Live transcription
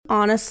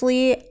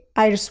honestly,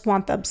 I just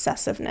want the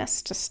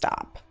obsessiveness to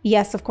stop.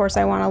 Yes, of course,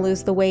 I want to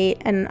lose the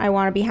weight and I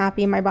want to be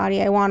happy in my body.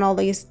 I want all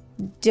these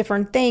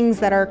different things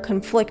that are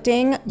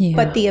conflicting,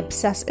 but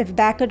if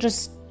that could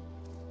just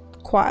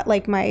quiet,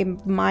 like my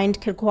mind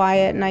could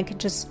quiet and I could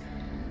just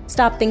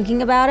stop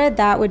thinking about it,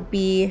 that would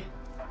be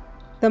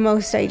the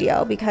most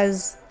ideal,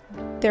 because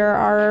there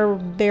are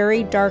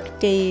very dark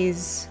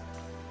days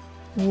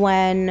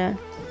when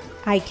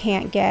I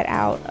can't get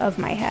out of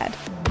my head.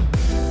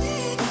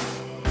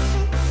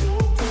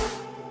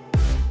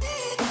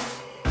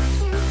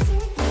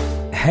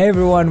 Hey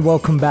everyone,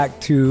 welcome back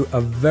to a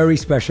very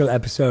special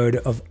episode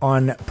of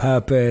On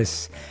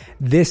Purpose.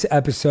 This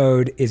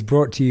episode is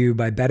brought to you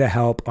by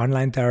BetterHelp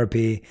Online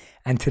Therapy,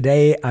 and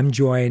today I'm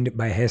joined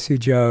by Jesus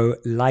Joe,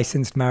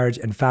 licensed marriage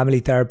and family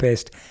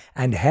therapist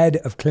and head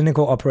of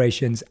clinical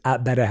operations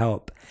at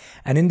BetterHelp.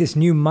 And in this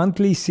new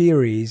monthly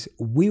series,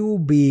 we will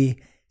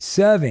be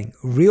serving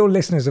real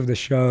listeners of the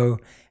show,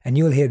 and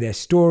you'll hear their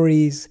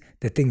stories,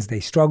 the things they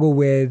struggle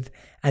with,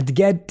 and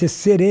get to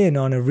sit in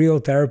on a real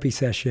therapy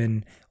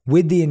session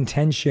with the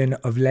intention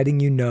of letting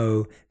you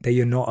know that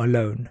you're not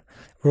alone.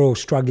 We're all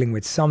struggling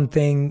with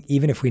something,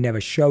 even if we never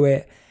show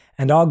it.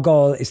 And our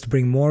goal is to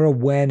bring more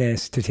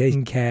awareness to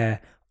taking care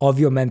of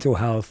your mental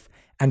health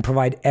and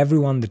provide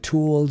everyone the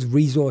tools,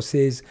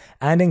 resources,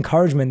 and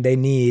encouragement they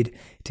need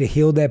to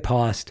heal their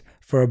past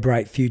for a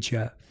bright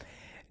future.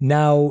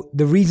 Now,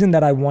 the reason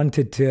that I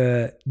wanted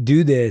to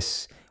do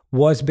this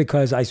was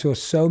because I saw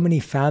so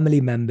many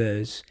family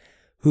members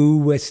who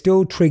were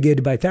still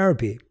triggered by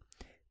therapy.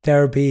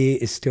 Therapy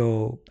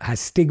has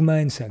stigma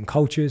in certain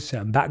cultures,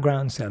 certain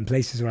backgrounds, certain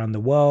places around the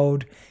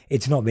world.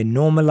 It's not been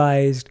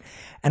normalized.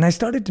 And I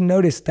started to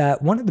notice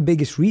that one of the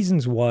biggest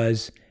reasons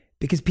was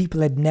because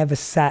people had never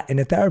sat in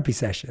a therapy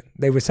session.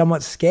 They were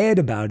somewhat scared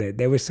about it.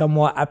 They were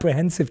somewhat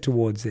apprehensive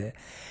towards it.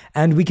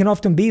 And we can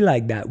often be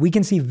like that. We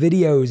can see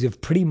videos of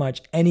pretty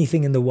much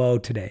anything in the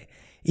world today.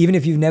 Even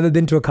if you've never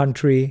been to a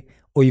country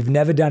or you've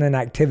never done an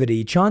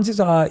activity, chances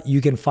are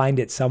you can find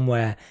it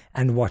somewhere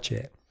and watch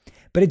it.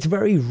 But it's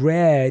very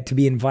rare to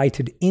be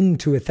invited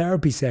into a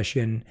therapy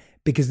session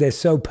because they're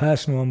so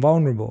personal and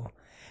vulnerable.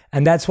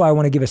 And that's why I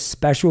want to give a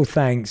special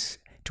thanks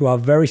to our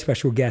very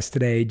special guest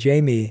today,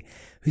 Jamie,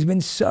 who's been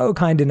so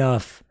kind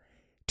enough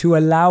to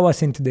allow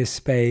us into this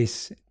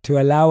space, to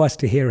allow us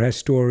to hear her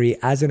story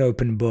as an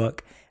open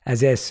book, as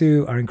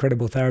Jesus, our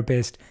incredible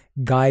therapist,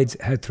 guides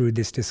her through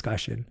this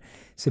discussion.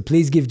 So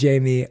please give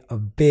Jamie a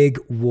big,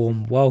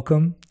 warm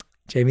welcome.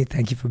 Jamie,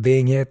 thank you for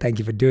being here. Thank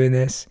you for doing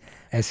this.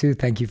 Jesus,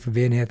 thank you for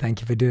being here.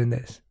 Thank you for doing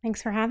this.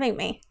 Thanks for having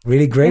me.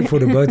 Really grateful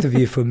to both of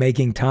you for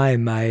making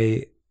time.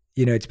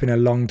 It's been a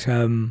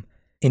long-term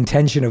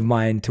intention of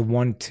mine to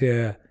want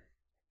to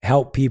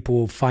help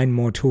people find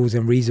more tools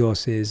and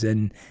resources.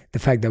 And the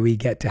fact that we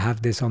get to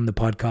have this on the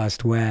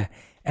podcast where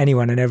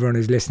anyone and everyone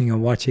who's listening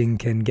and watching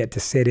can get to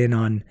sit in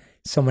on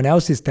someone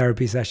else's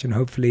therapy session,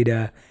 hopefully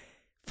to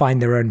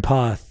find their own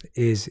path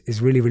is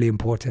really, really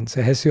important.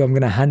 So Jesus, I'm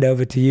going to hand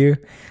over to you.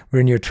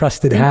 We're in your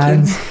trusted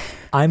hands.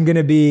 I'm going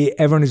to be,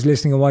 everyone who's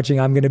listening and watching,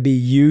 I'm going to be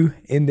you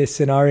in this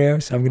scenario.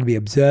 So I'm going to be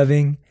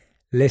observing,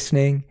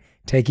 listening,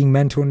 taking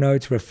mental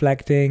notes,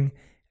 reflecting,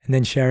 and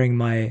then sharing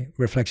my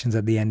reflections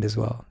at the end as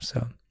well.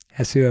 So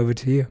Jesus, over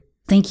to you.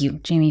 Thank you,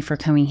 Jamie, for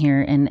coming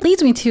here. And it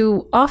leads me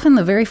to often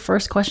the very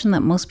first question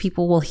that most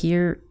people will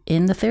hear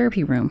in the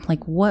therapy room.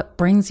 Like, what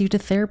brings you to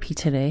therapy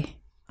today?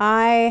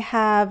 I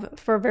have,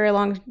 for a very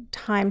long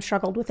time,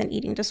 struggled with an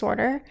eating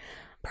disorder.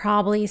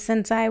 Probably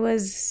since I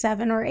was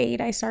 7 or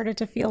 8, I started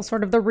to feel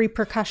sort of the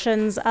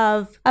repercussions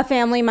of a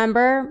family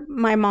member,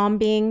 my mom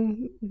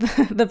being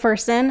the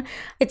person.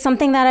 It's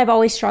something that I've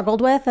always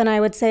struggled with. And I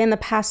would say in the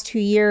past 2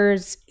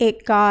 years,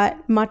 it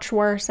got much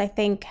worse, I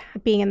think,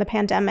 being in the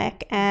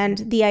pandemic and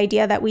the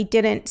idea that we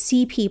didn't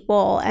see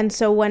people. And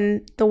so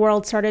when the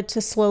world started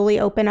to slowly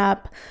open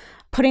up,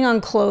 putting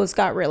on clothes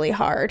got really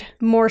hard,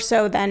 more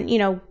so than,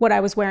 what I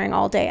was wearing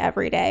all day,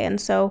 every day.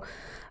 And so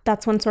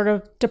that's when sort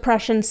of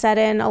depression set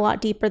in a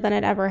lot deeper than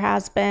it ever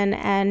has been.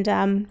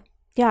 And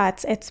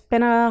it's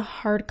been a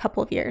hard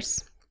couple of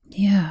years.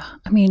 Yeah.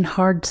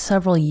 Hard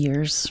several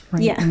years,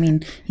 right? Yeah.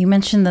 You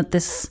mentioned that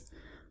this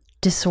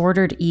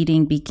disordered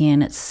eating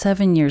began at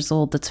 7 years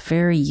old. That's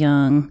very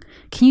young.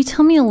 Can you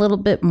tell me a little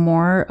bit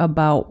more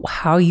about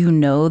how you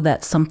know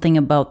that something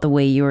about the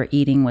way you were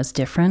eating was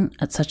different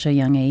at such a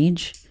young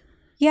age?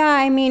 Yeah.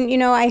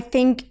 I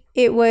think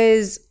it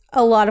was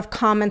a lot of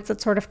comments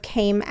that sort of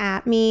came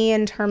at me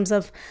in terms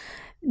of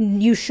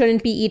you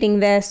shouldn't be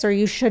eating this or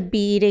you should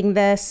be eating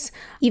this.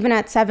 Even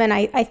at 7,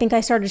 I think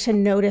I started to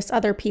notice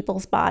other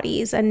people's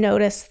bodies and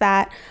notice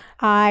that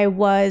I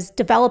was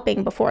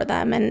developing before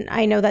them. And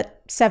I know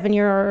that 7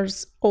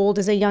 years old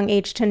is a young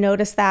age to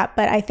notice that,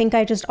 but I think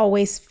I just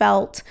always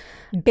felt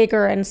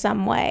bigger in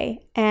some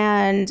way.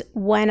 And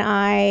when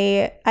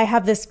I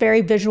have this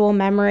very visual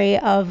memory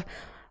of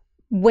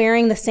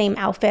wearing the same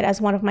outfit as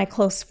one of my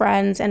close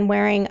friends and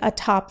wearing a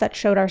top that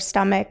showed our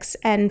stomachs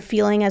and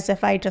feeling as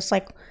if I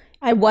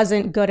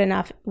wasn't good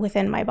enough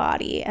within my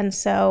body. And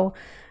so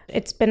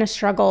it's been a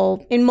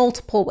struggle in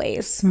multiple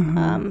ways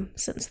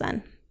since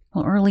then.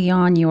 Well, early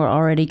on, you were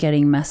already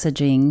getting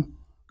messaging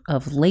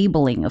of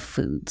labeling of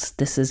foods.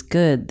 This is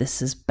good,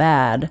 this is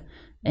bad.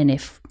 And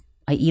if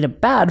I eat a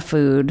bad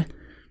food,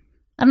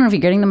 I don't know if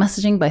you're getting the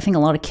messaging, but I think a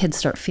lot of kids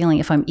start feeling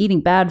if I'm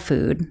eating bad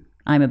food,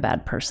 I'm a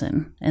bad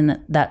person. And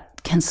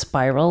that can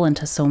spiral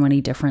into so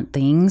many different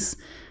things.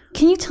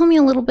 Can you tell me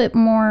a little bit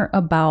more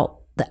about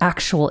the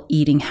actual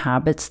eating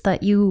habits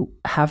that you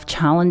have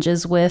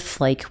challenges with?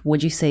 Like,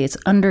 would you say it's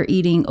under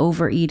eating,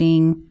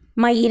 overeating?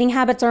 My eating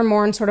habits are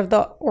more in sort of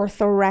the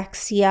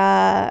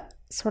orthorexia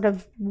sort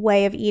of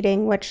way of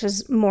eating, which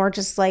is more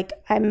just like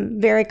I'm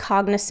very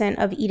cognizant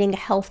of eating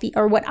healthy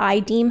or what I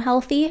deem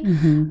healthy.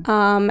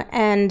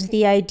 And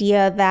the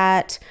idea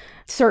that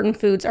certain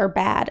foods are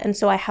bad. And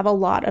so I have a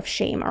lot of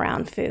shame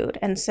around food.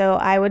 And so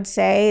I would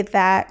say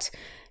that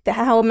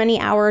how many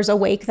hours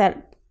awake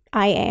that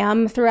I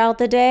am throughout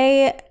the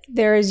day,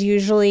 there is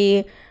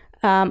usually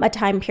a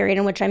time period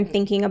in which I'm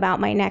thinking about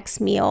my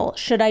next meal.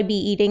 Should I be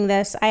eating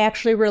this? I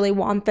actually really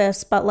want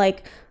this, but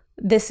like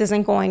this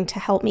isn't going to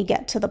help me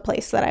get to the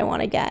place that I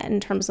want to get in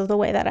terms of the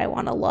way that I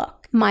want to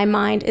look. My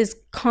mind is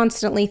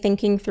constantly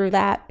thinking through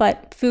that,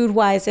 but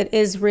food-wise, it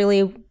is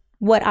really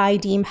what I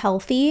deem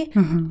healthy.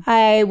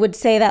 I would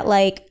say that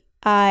like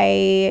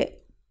I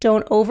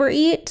don't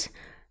overeat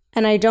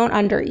and I don't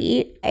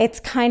undereat. It's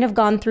kind of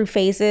gone through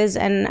phases.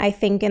 And I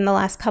think in the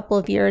last couple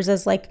of years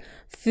as like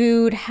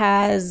food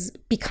has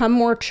become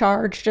more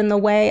charged in the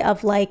way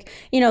of like,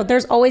 you know,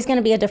 there's always going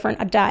to be a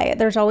diet.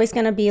 There's always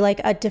going to be like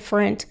a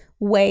different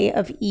way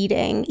of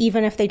eating,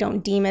 even if they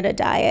don't deem it a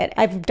diet.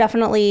 I've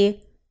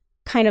definitely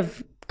kind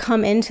of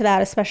come into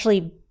that,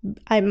 especially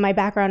my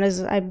background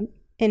is I'm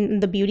in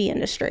the beauty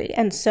industry.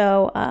 And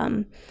so,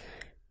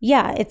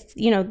 yeah, it's,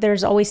 you know,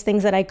 there's always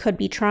things that I could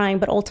be trying,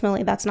 but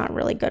ultimately that's not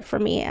really good for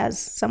me as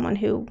someone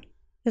who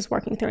is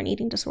working through an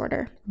eating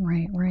disorder.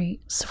 Right.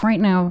 So right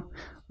now,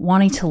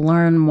 wanting to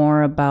learn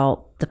more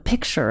about the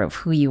picture of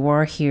who you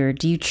are here,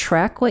 do you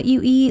track what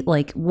you eat?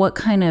 Like what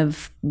kind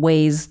of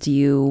ways do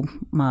you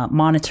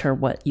monitor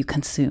what you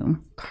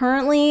consume?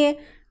 Currently,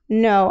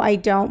 no, I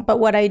don't. But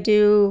what I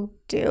do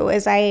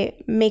is I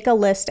make a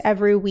list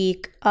every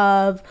week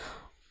of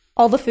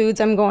all the foods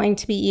I'm going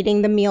to be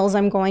eating, the meals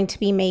I'm going to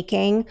be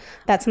making.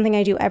 That's something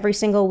I do every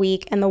single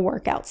week, and the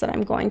workouts that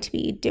I'm going to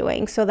be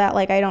doing so that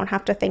like I don't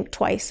have to think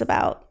twice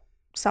about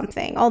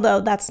something, although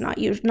that's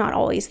not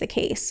always the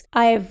case.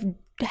 I've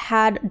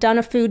done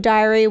a food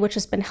diary, which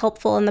has been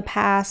helpful in the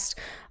past,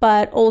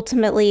 but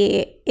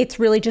ultimately it's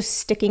really just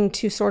sticking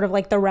to sort of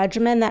like the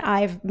regimen that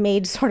I've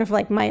made sort of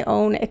like my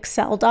own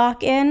Excel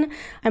doc in.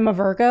 I'm a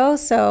Virgo,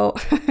 so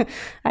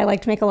I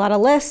like to make a lot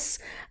of lists.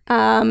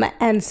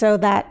 And so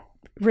that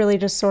really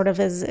just sort of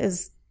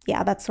is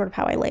that's sort of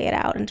how I lay it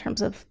out in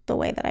terms of the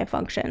way that I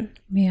function.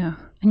 Yeah.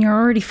 And you're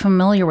already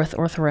familiar with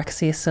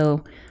orthorexia,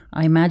 so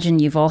I imagine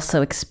you've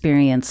also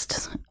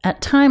experienced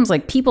at times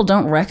like people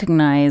don't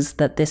recognize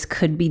that this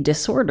could be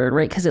disordered,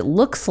 right? Because it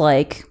looks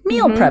like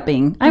meal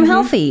prepping. I'm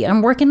healthy.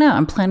 I'm working out.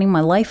 I'm planning my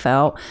life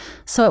out.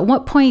 So at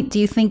what point do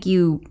you think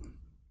you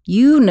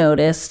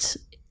noticed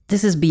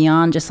this is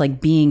beyond just like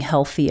being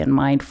healthy and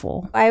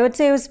mindful? I would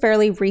say it was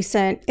fairly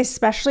recent,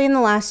 especially in the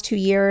last 2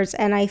 years.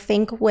 And I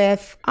think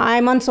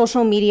I'm on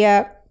social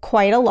media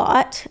quite a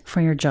lot.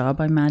 For your job,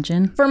 I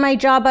imagine. For my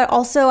job, but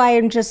also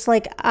I'm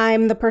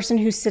the person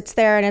who sits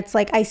there and it's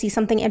like I see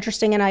something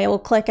interesting and I will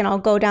click and I'll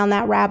go down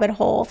that rabbit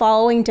hole,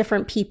 following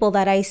different people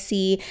that I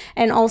see.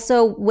 And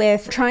also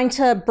with trying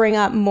to bring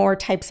up more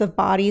types of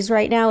bodies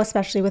right now,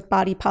 especially with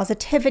body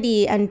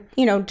positivity and,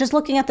 you know, just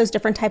looking at those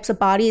different types of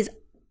bodies,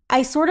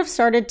 I sort of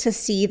started to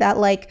see that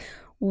like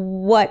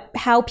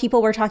how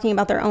people were talking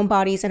about their own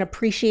bodies and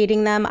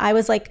appreciating them. I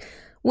was like,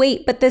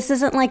 wait, but this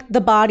isn't like the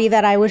body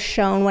that I was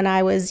shown when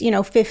I was,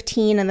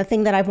 15 and the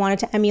thing that I've wanted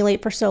to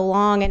emulate for so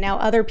long. And now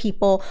other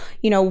people,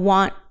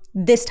 want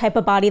this type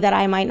of body that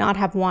I might not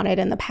have wanted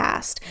in the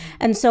past.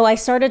 And so I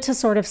started to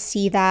sort of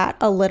see that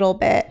a little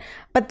bit.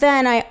 But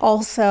then I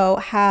also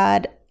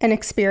had an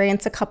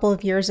experience a couple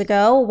of years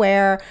ago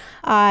where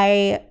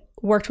I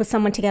worked with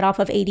someone to get off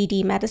of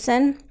ADD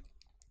medicine.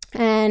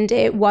 And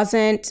it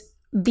wasn't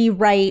the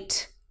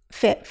right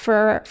fit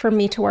for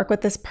me to work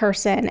with this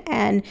person.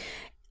 And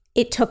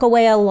it took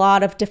away a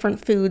lot of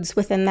different foods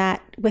within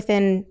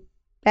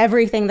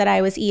everything that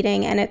I was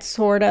eating. And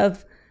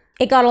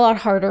it got a lot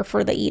harder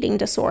for the eating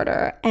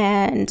disorder.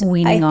 And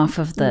weaning off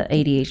of the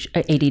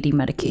ADD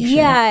medication.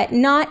 Yeah,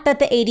 not that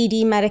the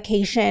ADD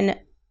medication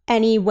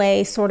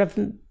anyway sort of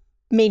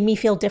made me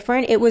feel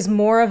different. It was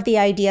more of the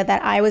idea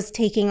that I was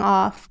taking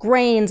off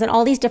grains and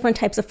all these different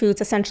types of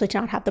foods essentially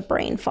to not have the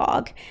brain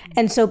fog.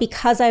 And so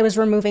because I was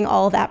removing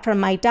all of that from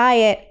my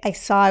diet, I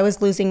saw I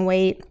was losing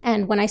weight.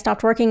 And when I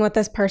stopped working with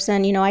this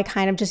person, I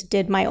kind of just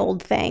did my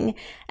old thing.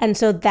 And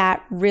so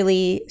that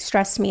really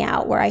stressed me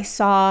out, where I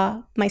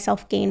saw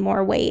myself gain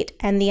more weight.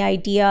 And the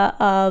idea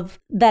of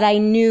that, I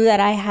knew that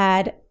I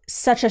had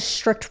such a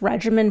strict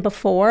regimen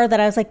before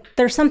that I was like,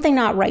 there's something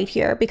not right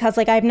here, because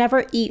like I've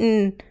never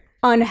eaten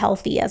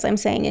unhealthy, as I'm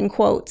saying in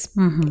quotes,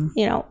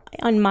 you know,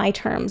 on my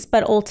terms.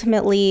 But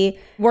ultimately,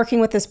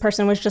 working with this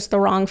person was just the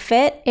wrong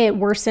fit. It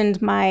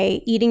worsened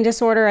my eating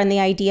disorder, and the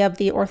idea of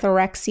the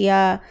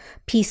orthorexia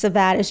piece of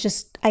that is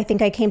just, I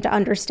think I came to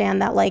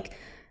understand that like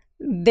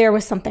there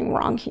was something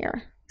wrong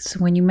here. So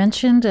when you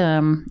mentioned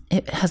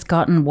it has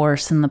gotten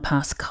worse in the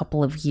past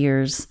couple of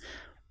years,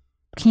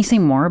 can you say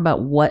more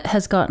about what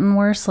has gotten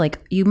worse? Like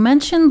you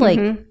mentioned,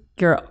 like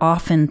you're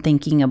often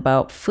thinking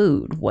about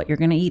food, what you're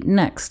going to eat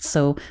next.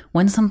 So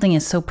when something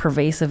is so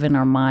pervasive in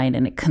our mind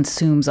and it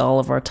consumes all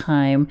of our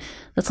time,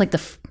 that's like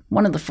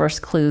one of the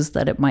first clues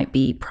that it might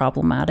be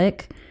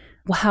problematic.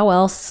 Well, how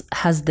else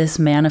has this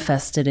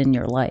manifested in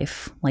your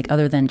life, like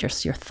other than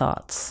just your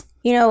thoughts?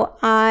 You know,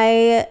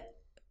 I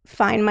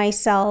find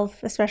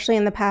myself, especially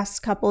in the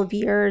past couple of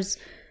years,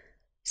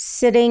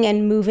 sitting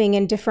and moving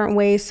in different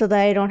ways so that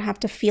I don't have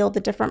to feel the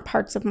different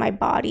parts of my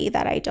body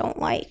that I don't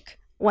like.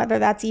 Whether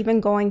that's even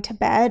going to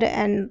bed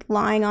and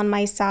lying on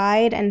my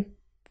side and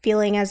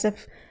feeling as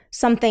if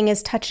something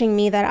is touching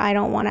me that I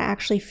don't want to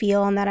actually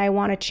feel and that I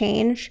want to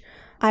change.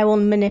 I will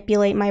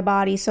manipulate my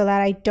body so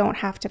that I don't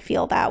have to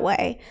feel that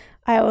way.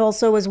 I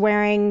also was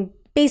wearing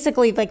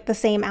basically like the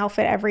same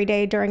outfit every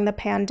day during the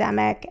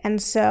pandemic.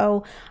 And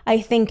so I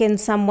think in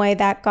some way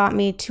that got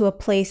me to a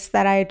place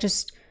that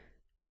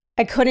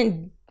I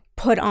couldn't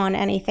put on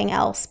anything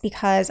else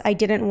because I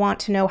didn't want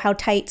to know how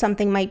tight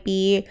something might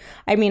be.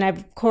 I mean, I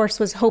of course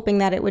was hoping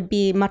that it would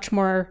be much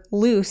more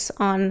loose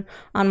on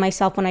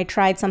myself when I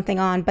tried something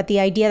on, but the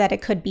idea that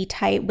it could be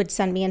tight would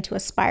send me into a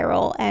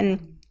spiral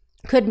and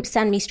could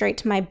send me straight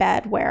to my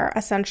bed where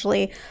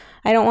essentially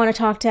I don't want to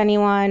talk to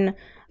anyone.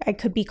 I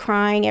could be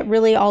crying. It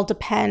really all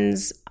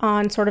depends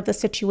on sort of the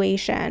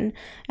situation.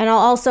 And I'll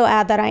also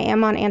add that I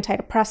am on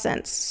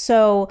antidepressants.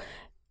 So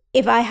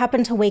if I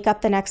happen to wake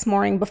up the next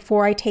morning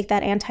before I take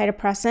that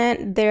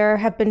antidepressant, there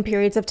have been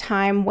periods of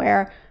time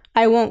where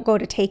I won't go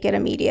to take it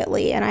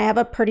immediately. And I have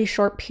a pretty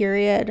short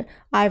period,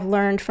 I've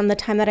learned, from the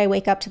time that I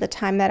wake up to the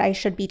time that I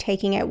should be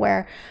taking it,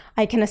 where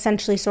I can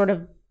essentially sort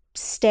of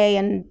stay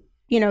in,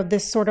 you know,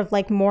 this sort of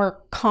like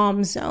more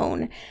calm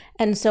zone.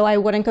 And so I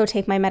wouldn't go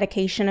take my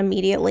medication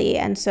immediately.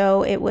 And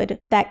so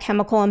that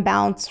chemical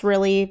imbalance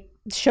really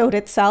showed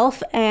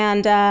itself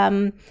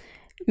and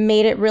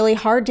made it really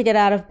hard to get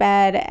out of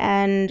bed.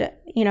 And,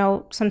 you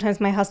know, sometimes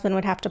my husband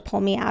would have to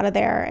pull me out of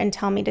there and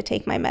tell me to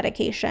take my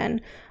medication,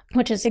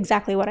 which is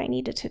exactly what I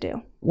needed to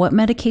do. What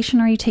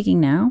medication are you taking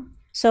now?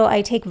 So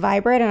I take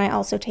Vibrate and I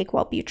also take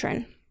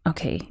Wellbutrin.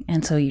 Okay.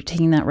 And so you're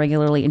taking that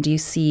regularly. And do you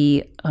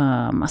see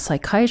a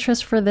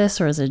psychiatrist for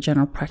this, or is it a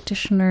general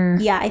practitioner?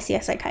 Yeah, I see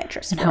a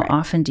psychiatrist. And how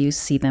often do you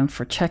see them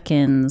for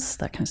check-ins,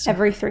 that kind of stuff?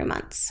 Every 3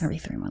 months. Every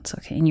 3 months.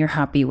 Okay. And you're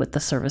happy with the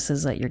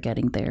services that you're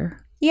getting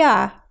there?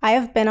 Yeah. I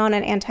have been on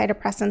an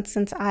antidepressant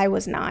since I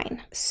was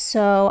 9.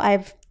 So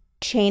I've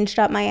changed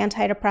up my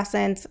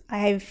antidepressants.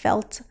 I've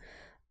felt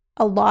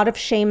a lot of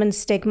shame and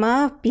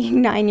stigma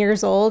being 9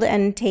 years old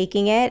and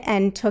taking it,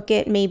 and took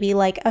it maybe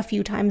like a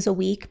few times a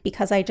week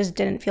because I just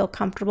didn't feel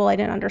comfortable. I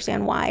didn't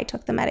understand why I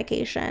took the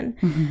medication.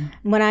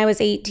 When I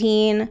was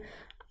 18,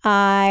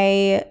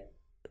 I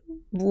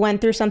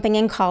went through something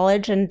in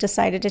college and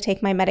decided to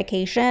take my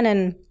medication.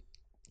 And,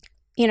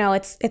 you know,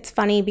 it's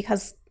funny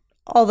because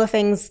all the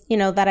things, you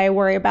know, that I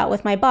worry about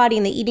with my body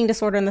and the eating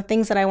disorder and the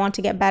things that I want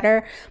to get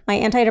better, my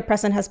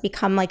antidepressant has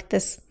become like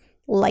this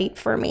light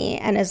for me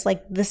and is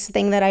like this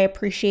thing that I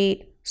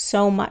appreciate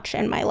so much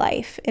in my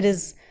life.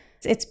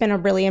 It's been a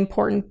really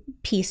important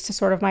piece to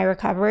sort of my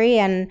recovery,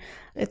 and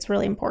it's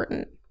really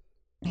important.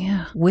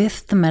 Yeah.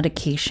 With the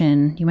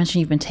medication, you mentioned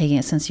you've been taking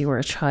it since you were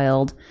a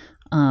child.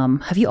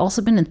 Have you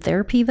also been in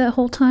therapy that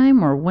whole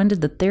time, or when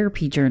did the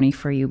therapy journey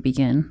for you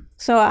begin?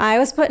 So I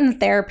was put in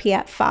therapy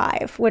at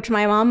 5, which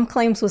my mom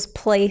claims was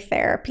play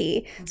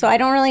therapy. So I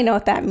don't really know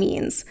what that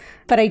means.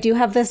 But I do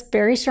have this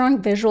very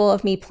strong visual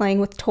of me playing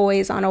with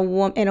toys in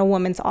a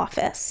woman's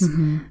office.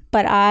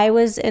 But I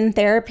was in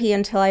therapy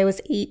until I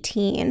was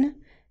 18,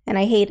 and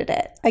I hated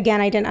it. Again,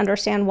 I didn't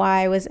understand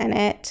why I was in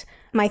it.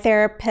 My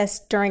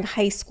therapist during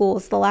high school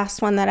is the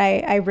last one that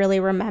I really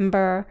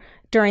remember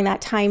during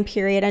that time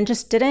period, and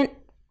just didn't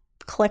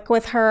click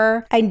with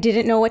her. I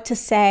didn't know what to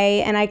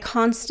say, and I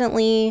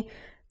constantly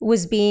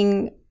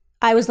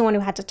I was the one who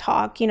had to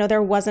talk. You know,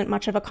 there wasn't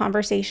much of a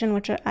conversation,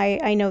 which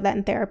I know that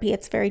in therapy,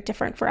 it's very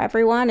different for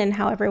everyone and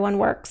how everyone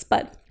works,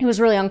 but it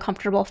was really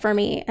uncomfortable for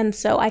me. And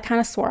so I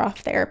kind of swore off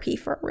therapy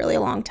for a really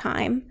long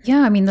time.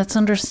 Yeah, I mean, that's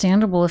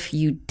understandable if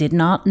you did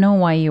not know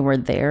why you were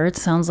there. It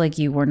sounds like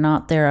you were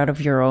not there out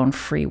of your own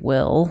free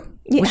will,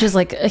 which is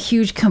like a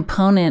huge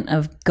component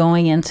of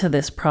going into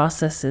this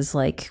process, is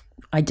like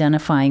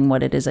identifying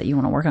what it is that you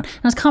want to work on.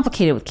 And it's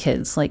complicated with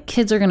kids. Like,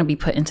 kids are going to be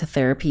put into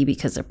therapy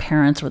because their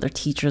parents or their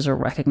teachers are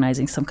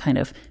recognizing some kind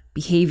of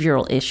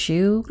behavioral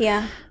issue.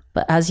 Yeah.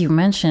 But as you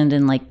mentioned,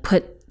 and like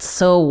put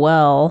so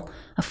well,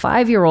 a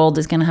 5-year-old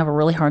is going to have a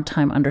really hard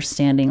time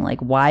understanding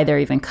like why they're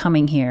even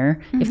coming here.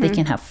 If they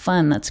can have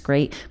fun, that's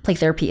great. Play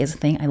therapy is a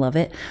thing. I love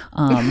it.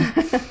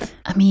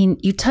 I mean,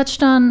 you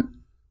touched on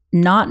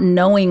not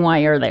knowing why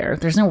you're there.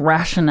 There's no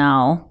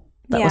rationale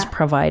that was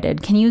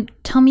provided. Can you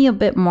tell me a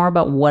bit more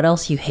about what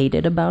else you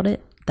hated about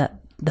it, that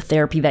the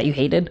therapy that you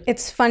hated?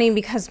 It's funny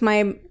because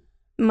my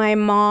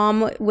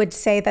mom would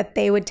say that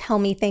they would tell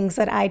me things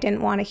that I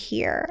didn't want to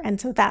hear. And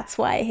so that's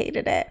why I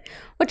hated it,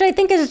 which I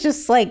think is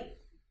just like,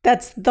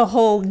 that's the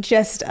whole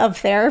gist of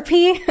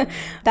therapy.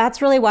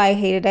 That's really why I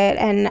hated it.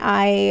 And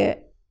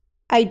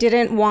I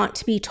didn't want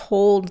to be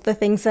told the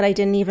things that I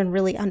didn't even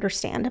really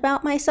understand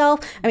about myself.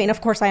 I mean,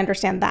 of course, I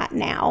understand that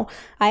now.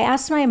 I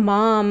asked my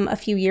mom a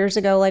few years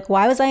ago, like,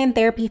 why was I in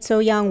therapy so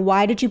young?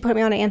 Why did you put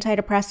me on an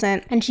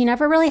antidepressant? And she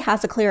never really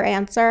has a clear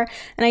answer.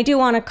 And I do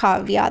want to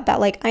caveat that,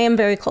 like, I am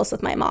very close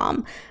with my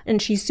mom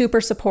and she's super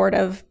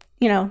supportive.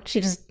 You know,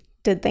 she just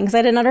did things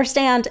I didn't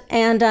understand.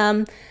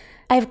 And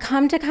I've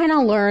come to kind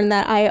of learn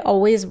that I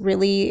always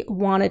really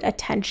wanted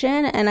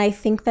attention. And I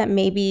think that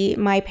maybe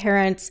my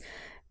parents,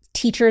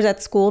 teachers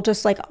at school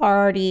just like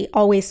already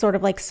always sort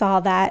of like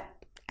saw that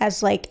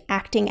as like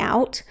acting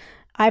out.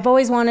 I've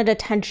always wanted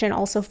attention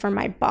also for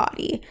my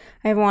body.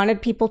 I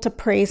wanted people to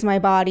praise my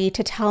body,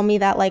 to tell me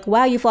that like,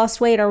 wow, you've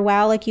lost weight, or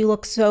wow, like you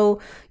look so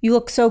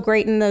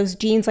great in those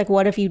jeans. Like,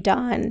 what have you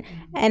done?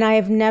 And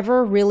I've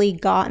never really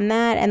gotten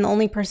that. And the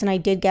only person I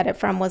did get it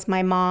from was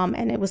my mom.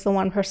 And it was the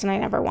one person I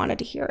never wanted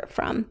to hear it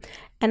from.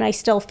 And I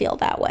still feel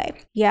that way.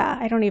 Yeah,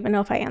 I don't even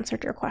know if I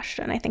answered your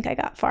question. I think I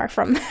got far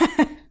from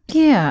that.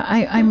 Yeah,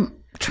 I'm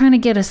trying to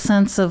get a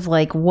sense of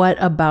like what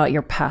about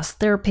your past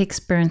therapy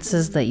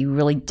experiences that you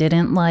really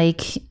didn't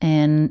like,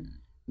 and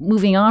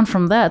moving on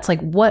from that, it's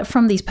like what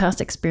from these past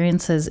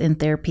experiences in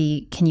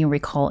therapy can you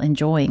recall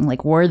enjoying?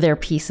 Like, were there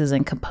pieces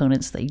and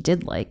components that you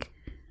did like?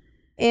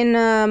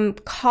 In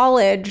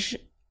college,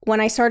 when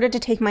I started to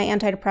take my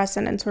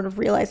antidepressant and sort of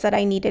realized that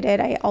I needed it,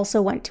 I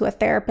also went to a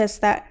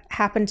therapist that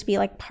happened to be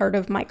like part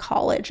of my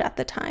college at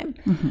the time.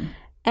 Mm-hmm.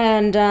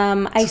 And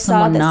I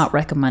saw someone not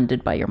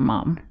recommended by your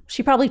mom.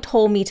 She probably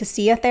told me to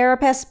see a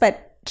therapist,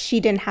 but she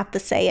didn't have to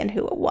say in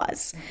who it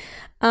was.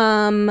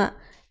 And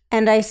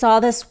I saw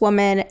this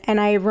woman,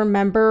 and I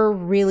remember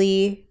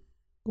really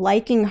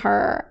liking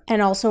her,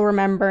 and also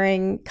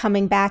remembering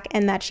coming back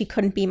and that she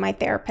couldn't be my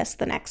therapist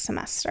the next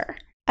semester.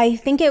 I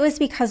think it was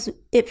because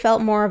it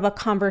felt more of a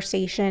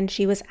conversation.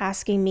 She was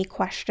asking me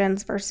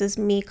questions versus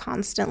me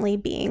constantly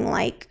being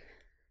like,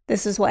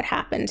 this is what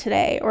happened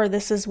today, or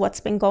this is what's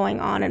been going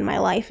on in my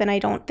life. And I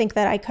don't think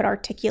that I could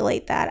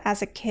articulate that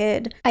as a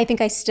kid. I think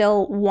I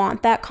still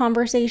want that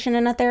conversation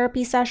in a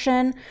therapy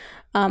session.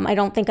 I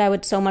don't think I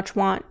would so much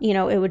want,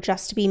 it would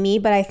just be me,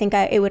 but I think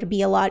it would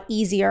be a lot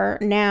easier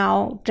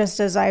now, just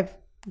as I've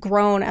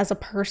grown as a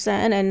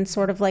person and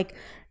sort of like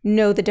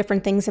know the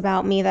different things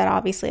about me that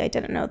obviously I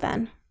didn't know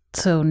then.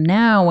 So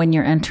now when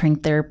you're entering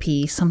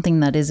therapy, something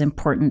that is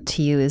important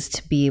to you is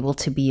to be able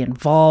to be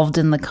involved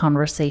in the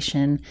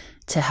conversation,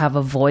 to have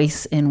a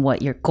voice in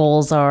what your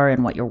goals are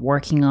and what you're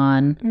working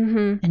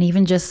on, and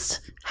even just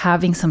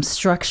having some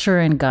structure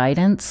and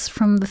guidance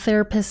from the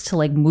therapist to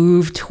like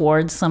move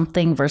towards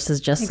something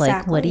versus just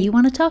like, what do you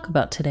want to talk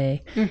about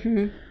today?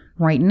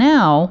 Right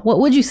now, what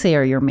would you say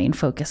are your main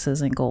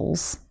focuses and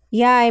goals?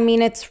 Yeah, I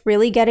mean, it's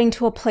really getting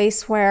to a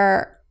place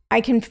where I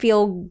can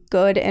feel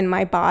good in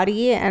my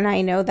body. And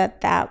I know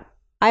that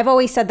I've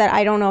always said that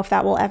I don't know if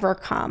that will ever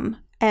come.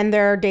 And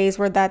there are days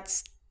where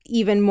that's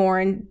even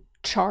more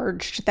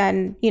charged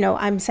than,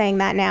 I'm saying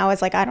that now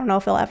as like, I don't know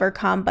if it'll ever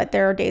come, but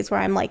there are days where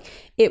I'm like,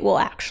 it will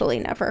actually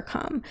never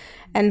come.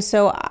 And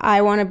so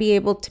I want to be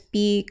able to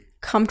be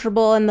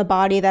comfortable in the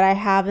body that I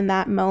have in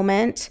that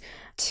moment,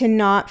 to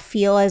not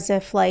feel as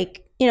if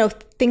like,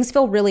 things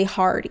feel really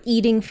hard.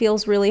 Eating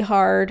feels really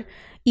hard,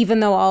 even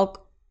though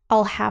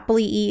I'll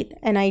happily eat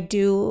and I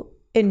do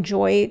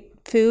enjoy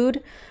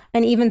food.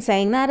 And even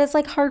saying that is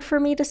like hard for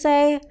me to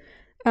say.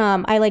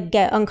 I like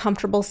get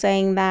uncomfortable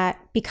saying that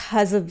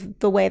because of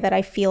the way that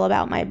I feel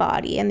about my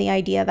body and the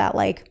idea that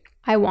like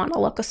I want to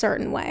look a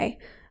certain way.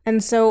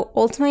 And so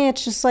ultimately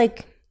it's just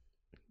like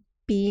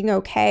being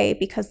okay,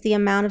 because the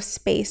amount of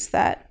space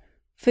that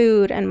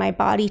food and my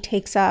body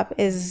takes up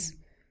is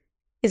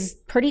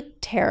pretty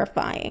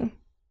terrifying.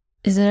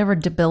 Is it ever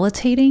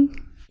debilitating?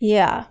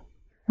 Yeah.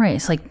 Right.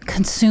 It's like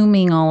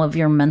consuming all of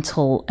your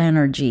mental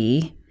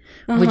energy.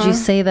 Would you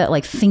say that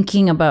like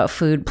thinking about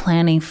food,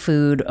 planning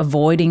food,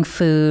 avoiding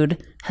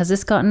food, has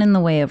this gotten in the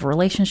way of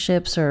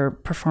relationships or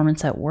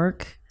performance at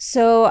work?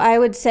 So I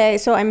would say,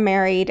 I'm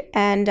married,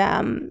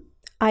 and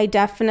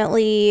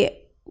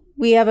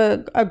we have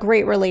a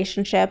great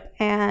relationship,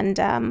 and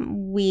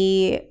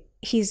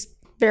he's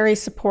very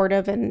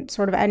supportive in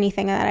sort of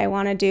anything that I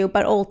want to do.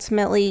 But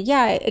ultimately,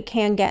 yeah, it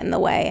can get in the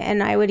way.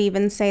 And I would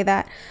even say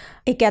that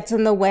it gets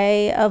in the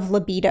way of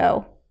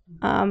libido.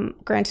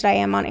 Granted, I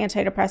am on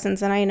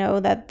antidepressants, and I know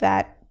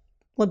that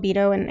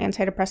libido and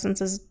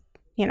antidepressants is,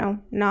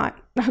 not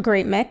a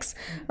great mix,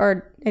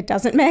 or it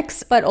doesn't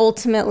mix. But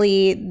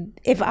ultimately,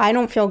 if I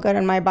don't feel good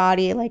in my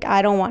body, like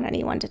I don't want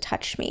anyone to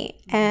touch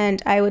me.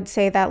 And I would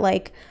say that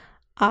like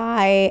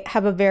I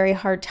have a very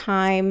hard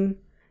time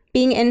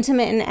being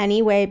intimate in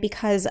any way,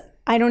 because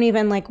I don't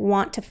even like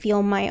want to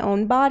feel my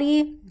own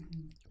body.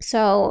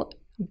 So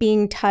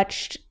being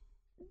touched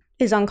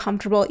is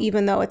uncomfortable,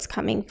 even though it's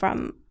coming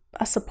from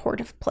a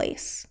supportive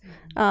place.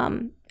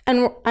 And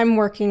I'm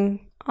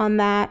working on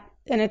that.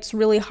 And it's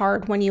really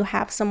hard when you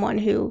have someone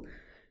who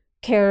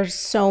cares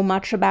so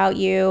much about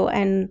you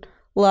and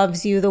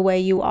loves you the way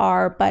you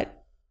are.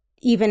 But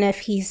even if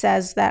he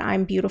says that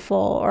I'm beautiful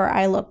or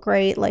I look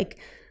great, like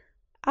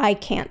I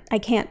can't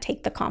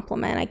take the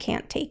compliment. I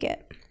can't take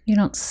it. You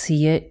don't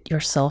see it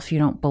yourself. You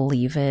don't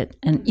believe it.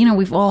 And,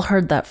 we've all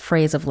heard that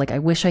phrase of like, I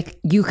wish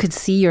you could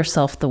see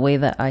yourself the way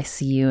that I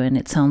see you. And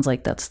it sounds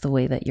like that's the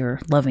way that your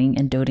loving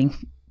and doting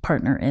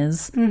partner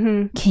is.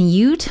 Mm-hmm. Can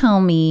you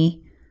tell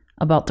me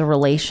about the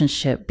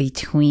relationship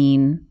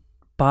between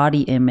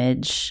body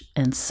image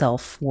and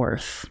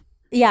self-worth?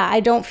 Yeah, I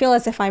don't feel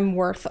as if I'm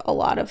worth a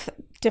lot of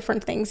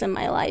different things in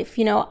my life.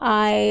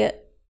 I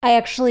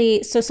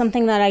actually, so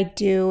something that I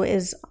do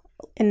is,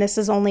 and this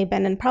has only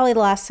been in probably the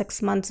last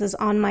 6 months, is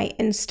on my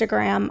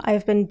Instagram.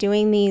 I've been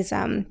doing these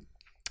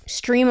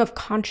stream of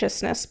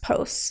consciousness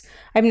posts.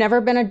 I've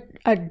never been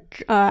a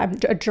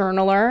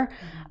journaler.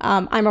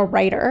 I'm a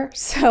writer,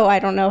 so I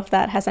don't know if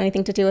that has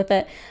anything to do with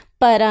it.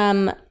 But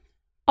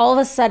all of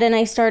a sudden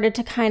I started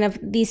to kind of,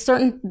 these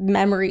certain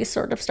memories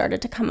sort of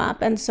started to come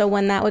up. And so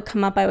when that would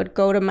come up, I would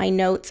go to my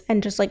notes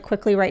and just like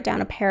quickly write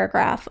down a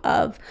paragraph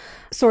of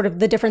sort of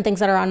the different things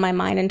that are on my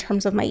mind in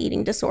terms of my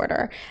eating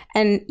disorder.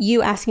 And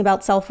you asking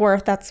about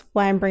self-worth, that's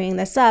why I'm bringing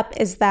this up,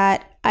 is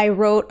that I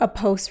wrote a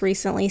post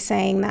recently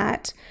saying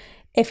that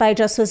if I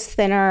just was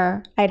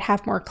thinner, I'd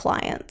have more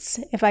clients.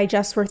 If I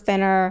just were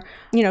thinner,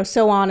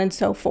 so on and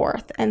so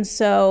forth. And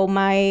so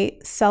my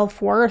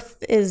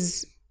self-worth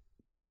is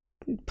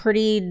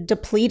pretty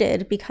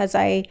depleted because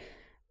I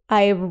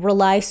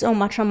rely so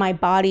much on my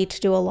body to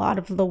do a lot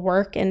of the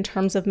work in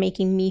terms of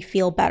making me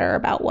feel better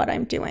about what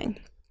I'm doing.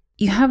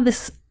 You have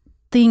this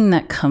thing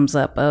that comes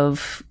up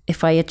of,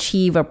 if I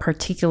achieve a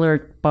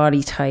particular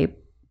body type,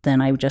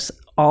 then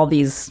all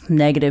these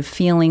negative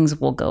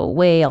feelings will go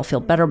away. I'll feel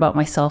better about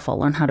myself. I'll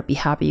learn how to be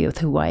happy with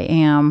who I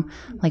am.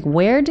 Like,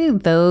 where do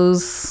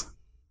those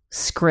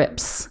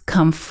scripts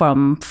come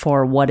from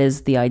for what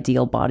is the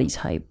ideal body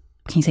type?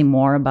 Can you say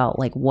more about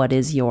like what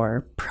is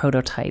your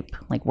prototype?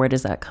 Like, where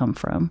does that come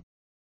from?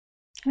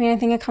 I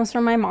think it comes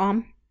from my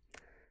mom.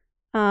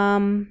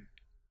 And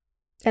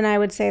I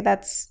would say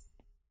that's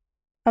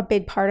a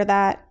big part of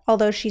that,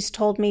 although she's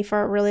told me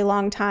for a really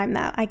long time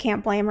that I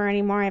can't blame her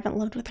anymore. I haven't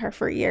lived with her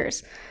for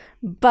years.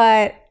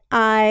 But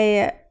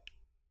I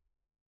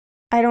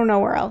don't know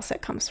where else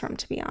it comes from,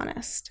 to be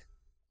honest.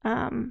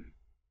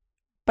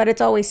 But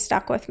it's always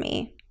stuck with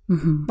me.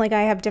 Mm-hmm. Like,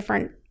 I have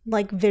different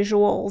like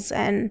visuals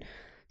and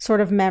sort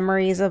of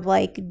memories of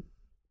like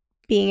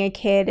being a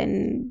kid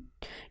and,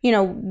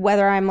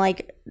 whether I'm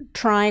like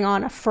trying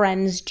on a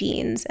friend's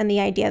jeans and the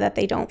idea that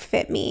they don't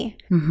fit me.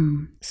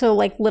 Mm-hmm. So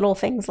like little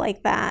things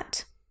like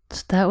that.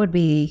 So that would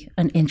be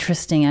an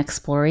interesting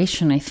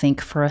exploration, I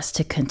think, for us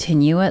to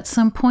continue at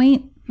some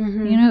point,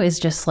 mm-hmm. Is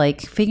just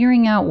like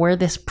figuring out where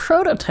this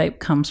prototype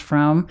comes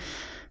from,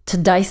 to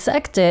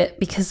dissect it,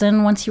 because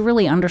then once you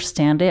really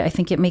understand it, I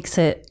think it makes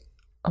it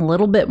a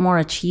little bit more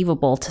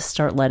achievable to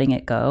start letting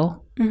it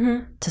go,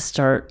 mm-hmm. to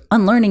start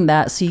unlearning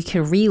that so you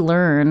can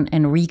relearn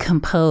and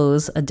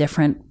recompose a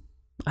different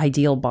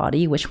ideal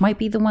body, which might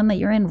be the one that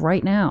you're in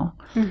right now.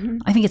 Mm-hmm.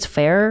 I think it's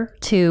fair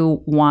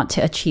to want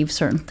to achieve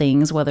certain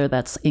things, whether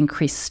that's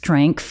increased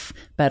strength,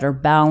 better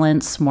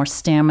balance, more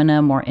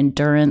stamina, more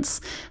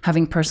endurance.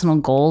 Having personal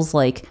goals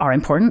are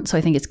important. So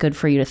I think it's good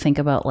for you to think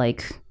about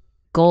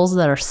goals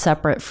that are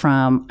separate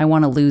from, I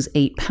want to lose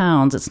 8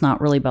 pounds. It's not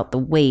really about the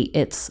weight.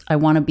 It's, I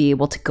want to be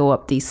able to go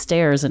up these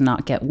stairs and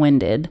not get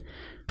winded.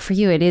 For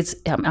you, it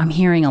is, I'm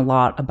hearing a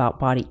lot about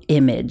body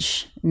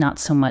image, not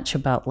so much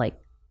about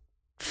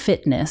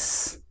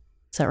fitness.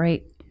 Is that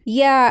right?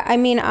 Yeah.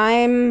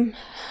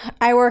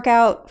 I work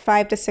out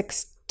 5 to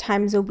 6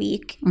 times a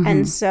week. Mm-hmm.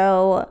 And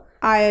so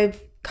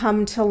I've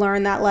come to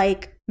learn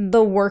that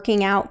the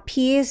working out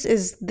piece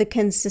is the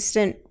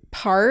consistent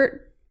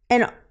part.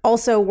 And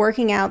also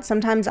working out,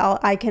 sometimes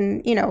I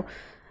can,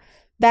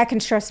 that can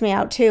stress me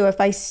out too.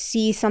 If I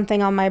see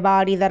something on my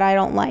body that I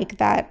don't like,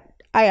 that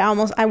I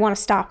want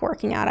to stop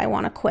working out. I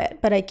want to quit,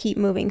 but I keep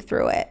moving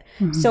through it.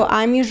 Mm-hmm. So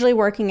I'm usually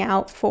working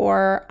out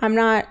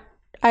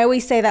I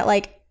always say that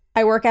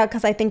I work out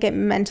because I think it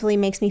mentally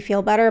makes me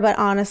feel better, but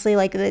honestly,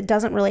 it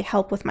doesn't really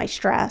help with my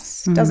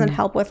stress. It doesn't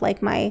help with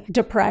my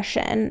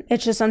depression.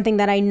 It's just something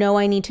that I know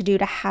I need to do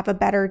to have a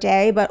better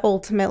day, but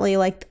ultimately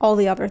all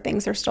the other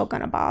things are still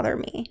going to bother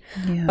me.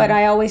 Yeah. But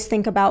I always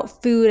think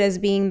about food as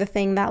being the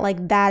thing that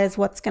that is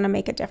what's going to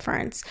make a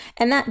difference.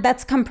 And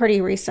that's come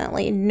pretty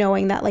recently,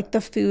 knowing that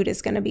the food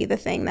is going to be the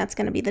thing that's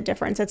going to be the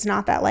difference. It's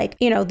not that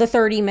the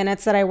 30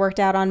 minutes that I worked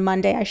out on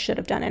Monday, I should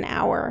have done an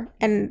hour.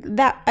 And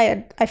that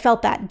I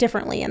felt that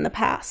differently in the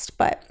past,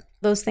 but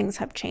those things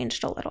have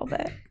changed a little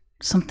bit.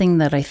 Something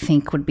that I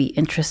think would be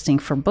interesting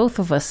for both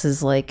of us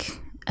is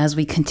as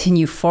we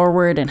continue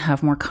forward and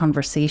have more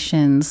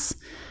conversations,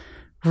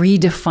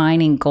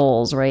 redefining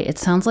goals, right? It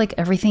sounds like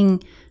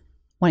everything,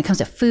 when it comes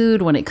to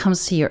food, when it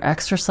comes to your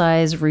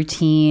exercise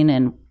routine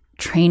and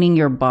training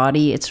your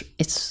body.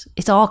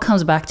 It all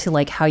comes back to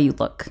like how you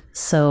look.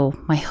 So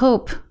my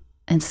hope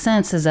and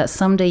sense is that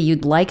someday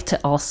you'd like to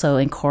also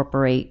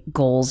incorporate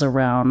goals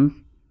around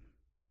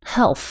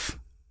health.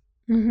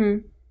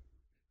 Mm-hmm.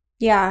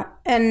 Yeah.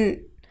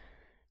 And,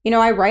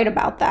 I write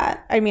about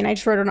that. I mean, I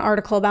just wrote an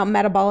article about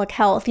metabolic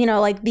health.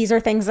 Like these are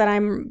things that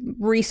I'm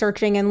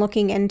researching and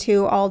looking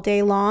into all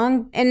day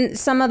long. And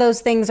some of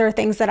those things are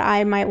things that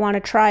I might want to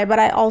try. But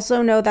I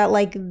also know that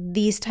like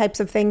these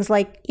types of things,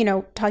 like,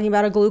 talking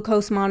about a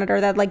glucose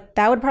monitor, that like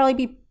that would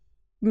probably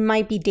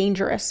might be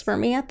dangerous for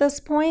me at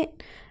this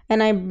point.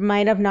 And I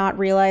might have not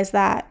realized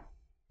that,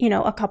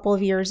 a couple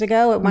of years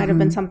ago. It might have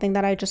been something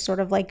that I just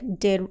sort of like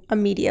did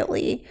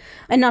immediately.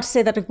 And not to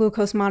say that a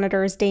glucose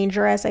monitor is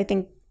dangerous. I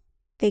think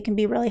they can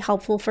be really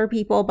helpful for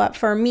people. But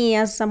for me,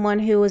 as someone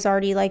who was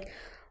already like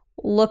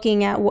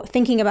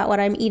thinking about what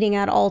I'm eating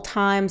at all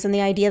times, and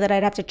the idea that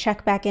I'd have to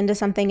check back into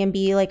something and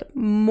be like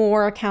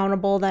more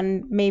accountable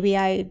than maybe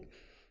I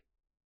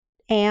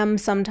am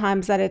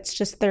sometimes, that it's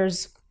just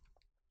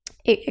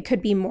it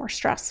could be more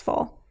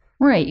stressful.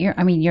 Right.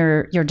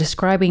 You're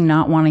describing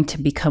not wanting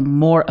to become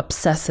more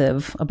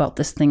obsessive about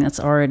this thing that's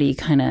already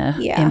kind of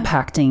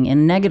impacting in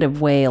a negative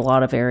way a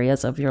lot of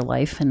areas of your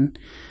life. And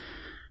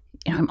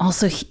I'm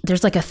also,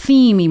 there's like a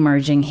theme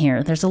emerging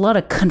here. There's a lot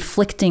of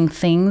conflicting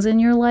things in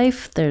your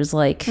life. There's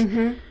like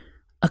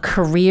a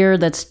career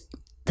that's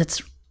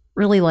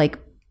really like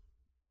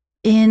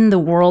in the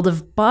world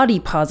of body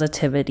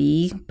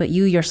positivity, but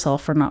you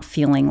yourself are not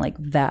feeling like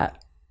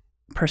that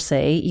per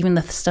se. Even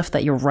the stuff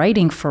that you're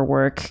writing for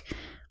work,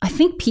 I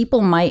think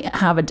people might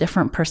have a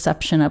different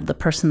perception of the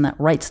person that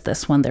writes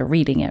this when they're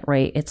reading it,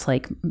 right? It's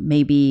like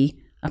maybe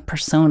a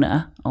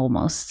persona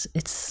almost.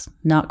 It's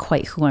not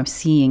quite who I'm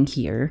seeing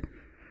here.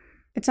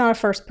 It's not a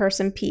first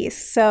person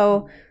piece.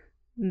 So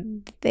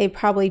they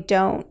probably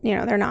don't,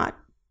 they're not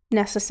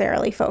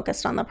necessarily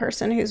focused on the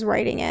person who's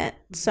writing it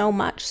so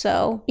much.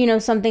 So,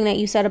 something that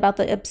you said about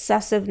the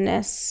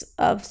obsessiveness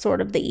of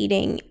sort of the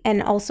eating,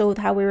 and also with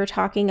how we were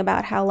talking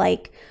about how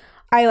like,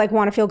 I like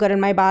want to feel good in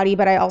my body,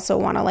 but I also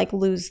want to like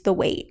lose the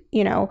weight,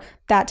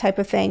 that type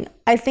of thing.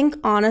 I think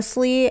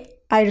honestly,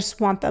 I just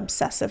want the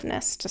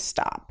obsessiveness to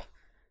stop.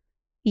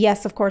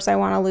 Yes, of course, I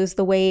want to lose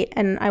the weight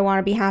and I want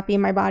to be happy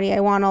in my body. I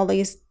want all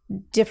these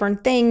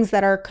different things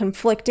that are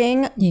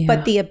conflicting,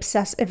 but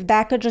if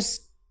that could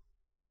just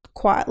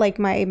quiet, like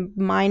my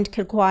mind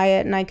could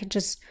quiet and I could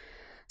just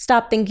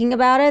stop thinking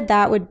about it,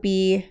 that would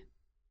be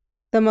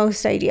the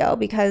most ideal,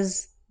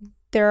 because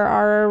there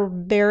are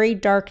very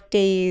dark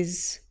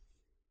days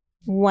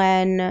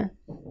when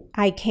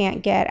I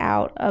can't get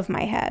out of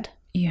my head.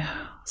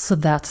 Yeah. So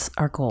that's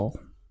our goal.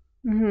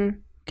 Mm-hmm.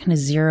 Kind of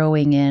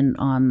zeroing in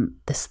on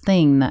this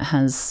thing that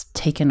has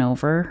taken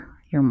over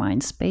your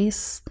mind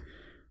space.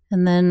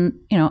 And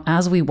then,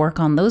 as we work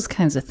on those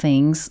kinds of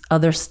things,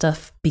 other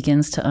stuff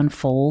begins to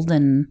unfold.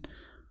 And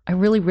I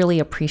really, really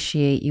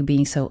appreciate you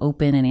being so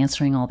open and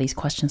answering all these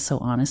questions so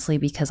honestly,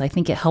 because I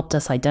think it helped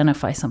us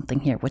identify something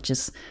here, which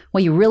is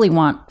what you really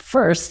want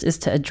first is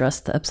to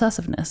address the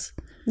obsessiveness.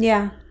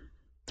 Yeah.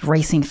 The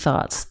racing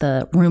thoughts,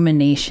 the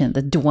rumination,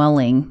 the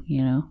dwelling,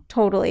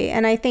 Totally.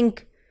 And I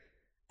think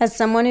as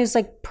someone who's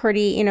like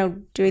pretty,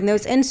 doing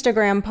those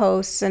Instagram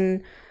posts,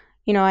 and,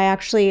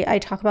 I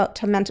talk about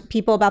to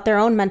people about their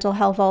own mental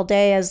health all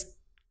day, as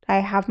I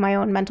have my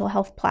own mental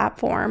health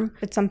platform.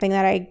 It's something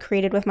that I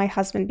created with my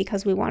husband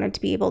because we wanted to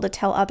be able to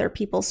tell other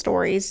people's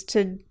stories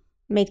to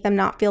make them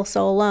not feel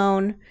so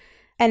alone.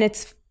 And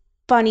it's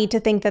funny to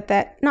think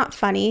that not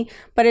funny,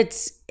 but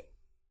it's,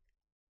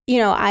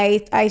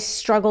 I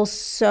struggle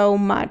so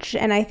much.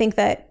 And I think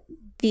that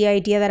the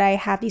idea that I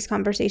have these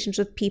conversations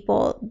with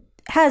people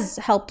has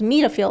helped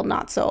me to feel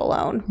not so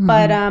alone. Mm-hmm.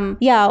 But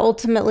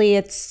ultimately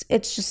it's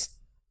just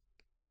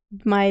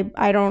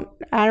I don't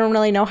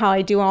really know how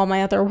I do all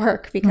my other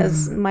work,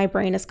 because my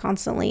brain is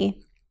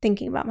constantly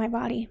thinking about my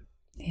body.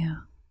 Yeah.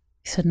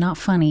 You said not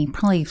funny,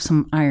 probably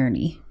some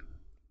irony.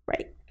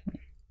 Right.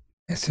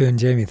 Sue and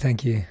Jamie,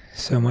 thank you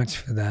so much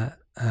for that.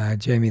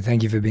 Jamie,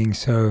 thank you for being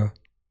so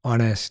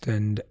honest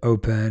and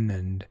open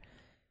and,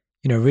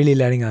 really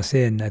letting us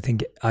in. I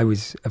think I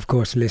was, of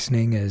course,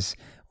 listening as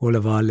all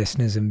of our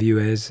listeners and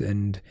viewers,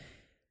 and,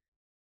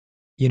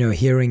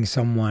 hearing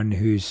someone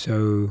who's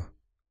so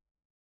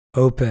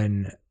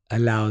open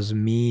allows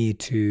me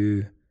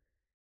to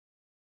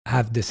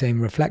have the same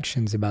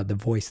reflections about the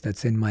voice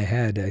that's in my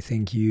head. I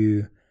think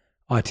you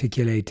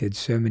articulated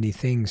so many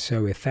things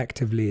so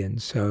effectively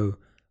and so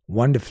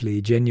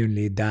wonderfully,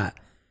 genuinely, that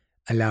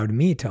allowed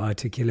me to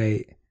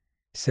articulate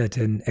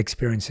certain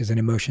experiences and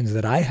emotions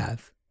that I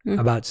have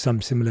about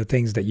some similar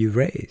things that you've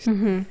raised.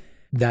 Mm-hmm.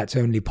 That's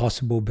only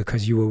possible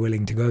because you were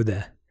willing to go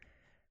there.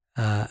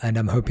 And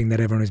I'm hoping that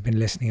everyone who's been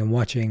listening and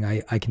watching,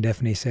 I can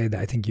definitely say that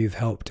I think you've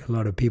helped a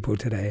lot of people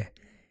today,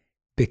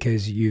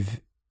 because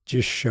you've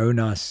just shown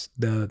us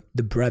the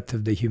breadth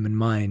of the human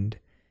mind,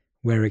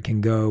 where it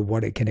can go,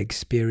 what it can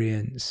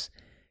experience.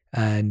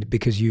 And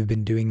because you've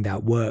been doing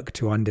that work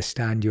to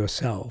understand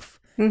yourself,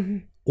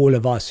 all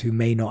of us who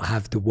may not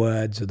have the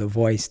words or the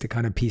voice to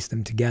kind of piece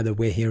them together,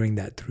 we're hearing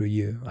that through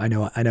you. I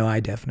know I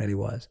definitely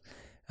was.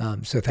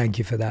 So thank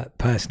you for that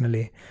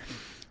personally.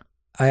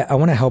 I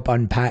want to help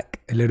unpack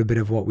a little bit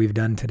of what we've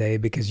done today,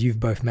 because you've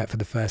both met for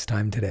the first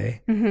time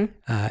today.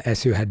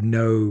 Esu had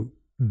no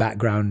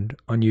background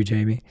on you,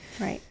 Jamie.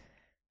 Right.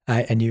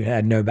 And you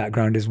had no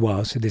background as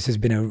well. So this has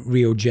been a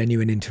real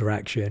genuine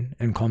interaction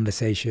and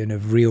conversation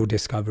of real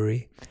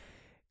discovery.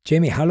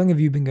 Jamie, how long have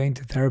you been going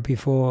to therapy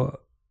for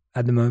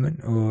at the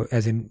moment? Or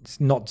as in,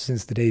 not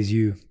since the days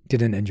you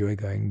didn't enjoy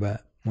going,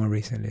 but more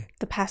recently?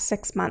 The past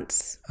 6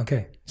 months.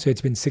 Okay. So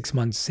it's been 6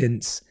 months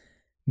since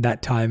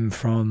that time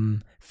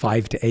from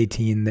 5 to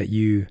 18 that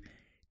you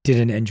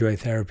didn't enjoy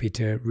therapy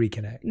to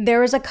reconnect.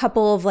 There was a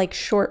couple of like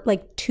short,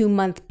 like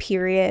 2-month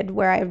period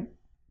where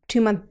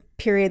 2-month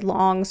period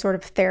long sort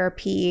of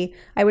therapy.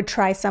 I would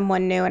try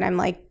someone new and I'm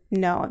like,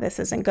 no, this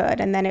isn't good.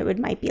 And then it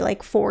might be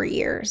like 4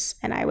 years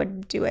and I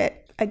would do it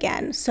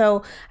again.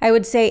 So I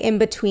would say in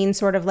between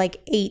sort of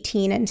like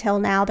 18 until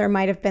now, there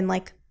might have been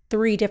like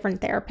 3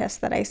 different therapists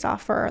that I saw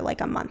for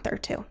like a month or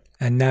 2.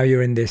 And now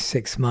you're in this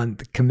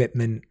 6-month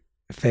commitment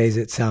phase,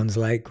 it sounds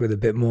like, with a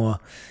bit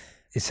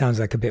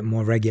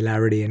more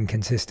regularity and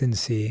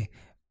consistency.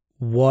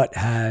 What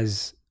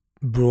has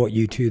brought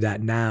you to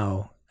that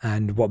now,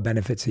 and what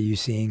benefits are you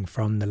seeing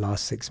from the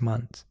last 6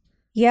 months?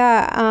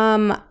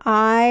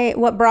 Yeah,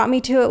 what brought me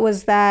to it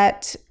was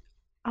that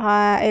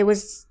it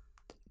was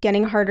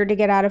getting harder to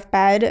get out of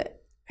bed.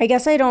 I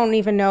guess I don't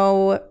even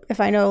know if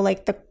I know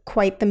like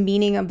the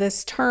meaning of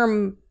this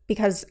term,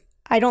 because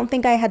I don't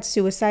think I had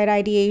suicide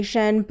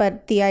ideation,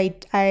 but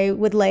I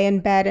would lay in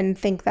bed and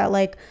think that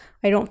like,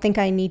 I don't think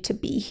I need to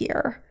be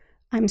here.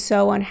 I'm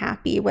so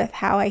unhappy with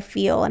how I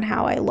feel and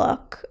how I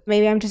look.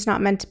 Maybe I'm just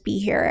not meant to be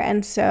here.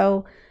 And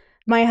so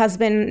my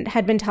husband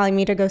had been telling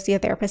me to go see a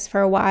therapist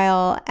for a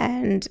while.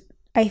 And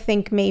I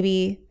think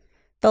maybe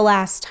the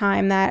last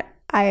time that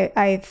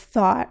I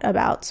thought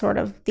about sort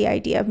of the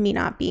idea of me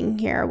not being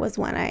here was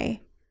when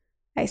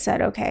I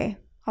said, okay,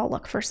 I'll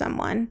look for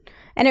someone.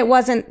 And it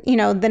wasn't,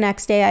 the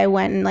next day I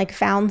went and like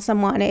found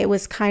someone. It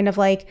was kind of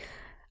like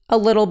a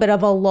little bit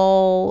of a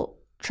lull,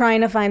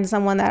 trying to find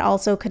someone that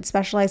also could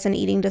specialize in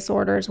eating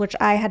disorders, which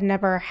I had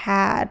never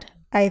had.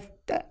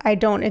 I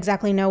don't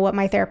exactly know what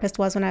my therapist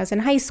was when I was in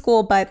high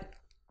school, but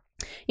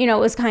it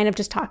was kind of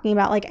just talking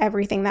about like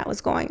everything that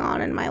was going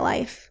on in my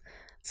life.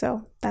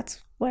 So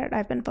that's what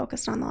I've been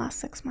focused on the last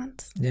 6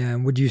 months. Yeah.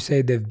 And would you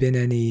say there've been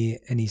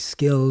any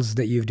skills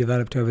that you've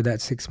developed over that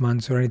 6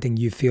 months, or anything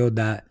you feel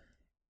that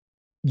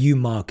you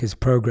mark as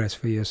progress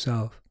for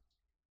yourself?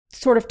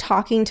 Sort of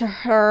talking to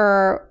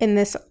her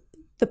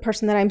the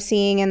person that I'm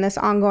seeing in this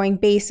ongoing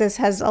basis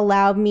has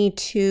allowed me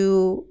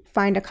to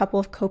find a couple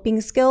of coping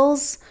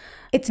skills.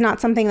 It's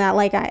not something that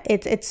like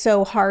it's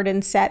so hard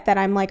and set that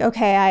I'm like,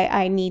 okay,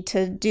 I need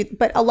to do,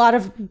 but a lot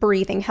of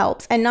breathing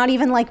helps. And not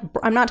even like,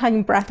 I'm not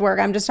talking breath work.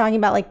 I'm just talking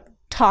about like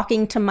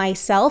talking to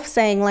myself,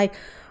 saying like,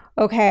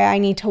 okay, I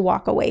need to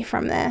walk away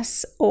from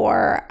this,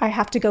 or I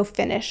have to go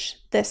finish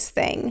this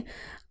thing.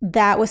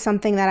 That was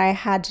something that I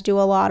had to do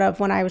a lot of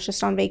when I was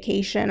just on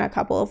vacation a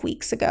couple of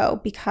weeks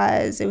ago,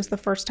 because it was the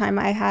first time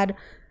I had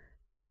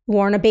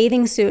worn a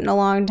bathing suit in a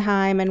long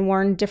time and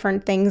worn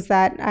different things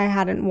that I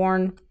hadn't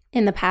worn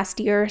in the past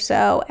year or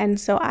so. And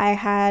so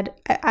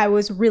I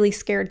was really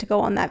scared to go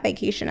on that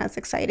vacation, as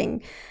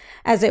exciting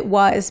as it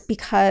was,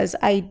 because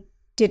I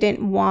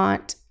didn't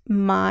want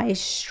my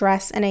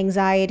stress and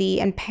anxiety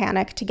and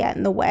panic to get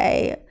in the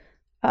way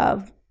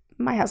of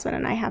my husband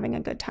and I having a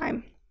good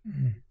time.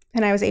 Mm-hmm.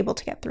 And I was able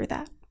to get through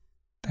that.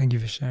 Thank you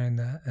for sharing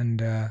that.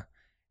 And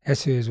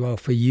Esu as well,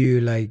 for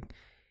you, like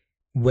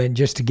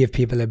just to give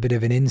people a bit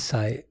of an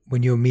insight,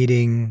 when you're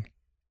meeting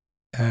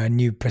a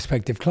new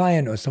prospective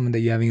client or someone that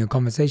you're having a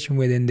conversation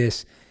with in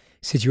this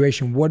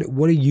situation, what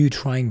are you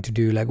trying to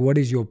do? Like, what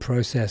is your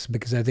process?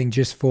 Because I think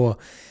just for,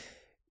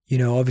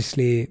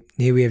 obviously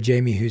here we have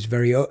Jamie, who's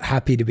very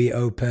happy to be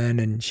open,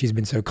 and she's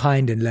been so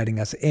kind in letting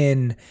us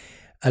in.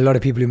 A lot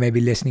of people who may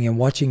be listening and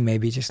watching may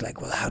be just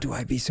like, well, how do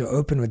I be so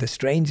open with a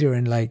stranger?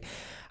 And like,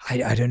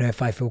 I don't know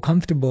if I feel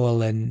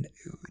comfortable. And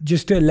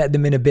just to let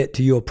them in a bit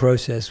to your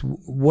process,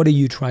 what are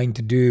you trying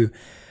to do?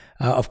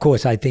 Of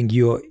course, I think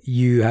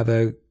you have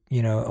a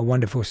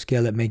wonderful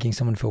skill at making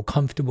someone feel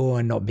comfortable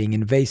and not being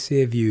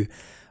invasive. You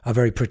are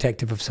very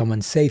protective of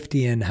someone's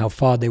safety and how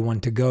far they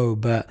want to go.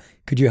 But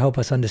could you help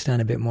us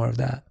understand a bit more of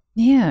that?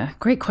 Yeah,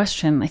 great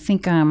question. I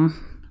think,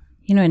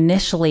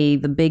 initially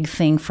the big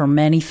thing for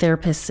many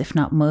therapists, if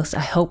not most,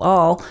 I hope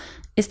all,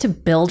 is to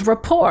build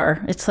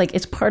rapport. It's like,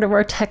 it's part of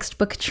our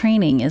textbook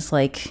training, is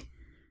like,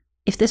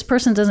 if this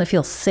person doesn't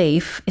feel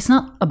safe, it's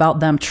not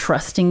about them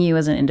trusting you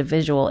as an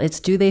individual.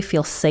 It's, do they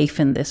feel safe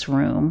in this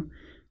room?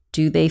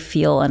 Do they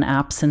feel an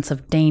absence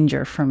of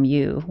danger from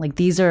you? Like,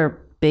 these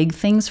are big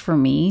things for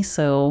me.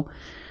 So,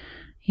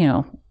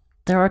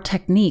 there are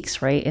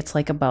techniques, right? It's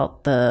like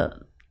about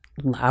the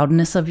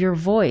loudness of your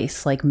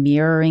voice, like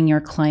mirroring your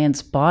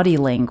client's body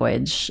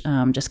language,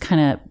 just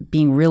kind of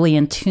being really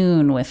in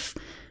tune with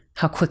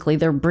how quickly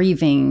they're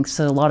breathing.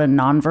 So a lot of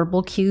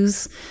nonverbal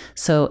cues.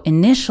 So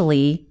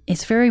initially,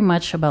 it's very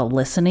much about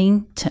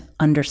listening to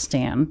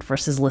understand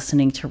versus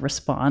listening to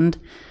respond,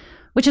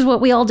 which is what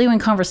we all do in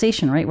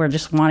conversation, right? We're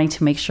just wanting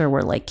to make sure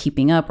we're like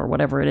keeping up or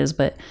whatever it is.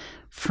 But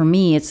for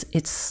me,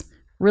 it's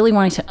really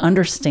wanting to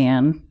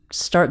understand,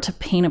 start to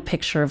paint a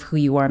picture of who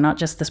you are, not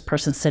just this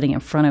person sitting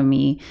in front of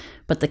me,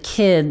 but the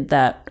kid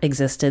that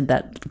existed,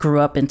 that grew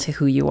up into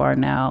who you are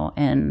now,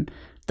 and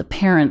the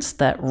parents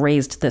that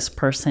raised this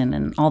person,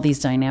 and all these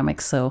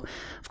dynamics. So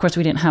of course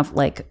we didn't have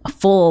like a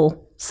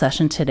full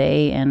session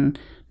today. And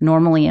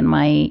normally in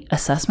my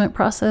assessment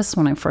process,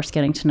 when I'm first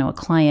getting to know a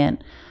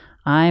client,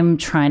 I'm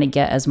trying to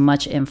get as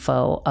much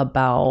info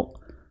about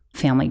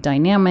family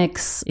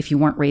dynamics. If you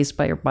weren't raised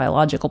by your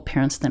biological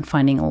parents, then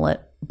finding a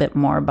bit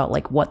more about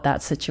like what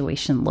that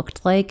situation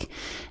looked like.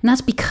 And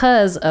that's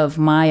because of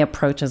my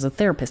approach as a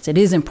therapist. It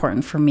is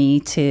important for me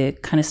to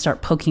kind of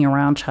start poking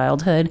around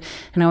childhood.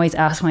 And I always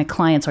ask my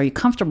clients, are you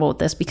comfortable with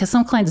this? Because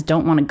some clients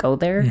don't want to go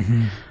there.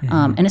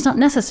 And it's not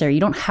necessary.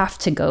 You don't have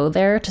to go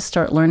there to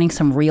start learning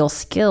some real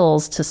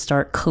skills to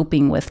start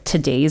coping with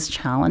today's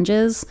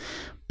challenges.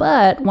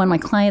 But when my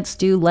clients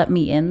do let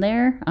me in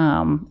there,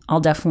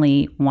 I'll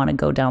definitely want to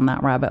go down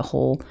that rabbit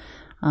hole.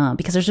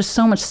 Because there's just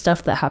so much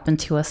stuff that happened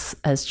to us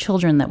as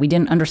children that we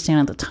didn't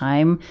understand at the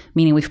time,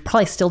 meaning we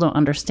probably still don't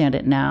understand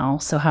it now.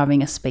 So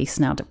having a space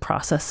now to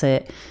process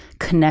it,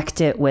 connect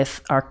it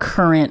with our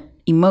current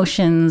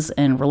emotions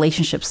and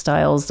relationship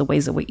styles, the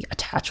ways that we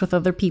attach with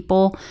other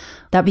people,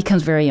 that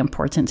becomes very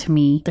important to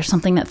me. There's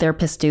something that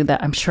therapists do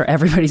that I'm sure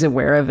everybody's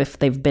aware of if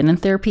they've been in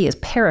therapy, is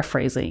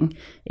paraphrasing,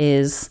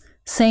 is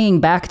saying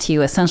back to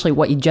you essentially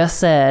what you just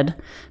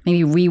said,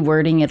 maybe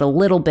rewording it a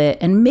little bit,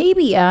 and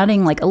maybe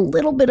adding like a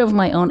little bit of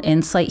my own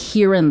insight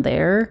here and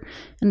there.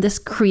 And this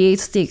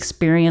creates the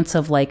experience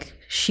of like,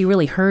 she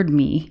really heard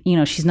me. You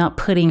know, she's not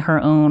putting her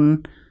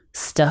own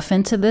stuff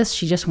into this.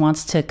 She just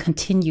wants to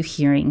continue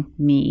hearing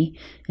me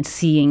and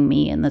seeing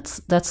me. And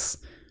that's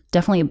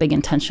definitely a big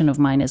intention of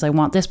mine, is I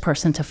want this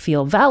person to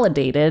feel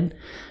validated.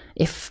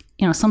 If,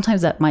 you know,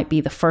 sometimes that might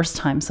be the first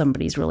time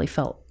somebody's really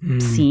felt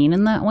seen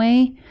in that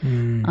way.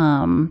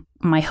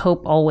 My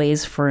hope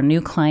always for a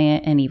new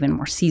client, and even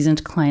more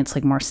seasoned clients,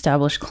 like more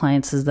established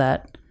clients, is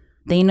that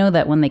they know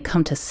that when they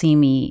come to see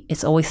me,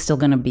 it's always still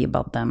going to be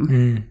about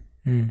them.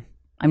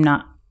 I'm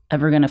not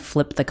ever going to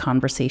flip the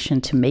conversation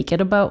to make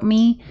it about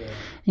me.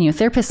 And, you know,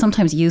 therapists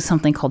sometimes use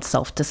something called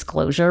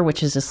self-disclosure,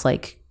 which is just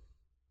like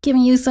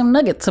giving you some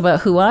nuggets about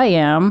who I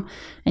am.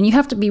 And you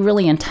have to be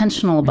really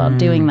intentional about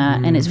doing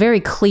that. And it's very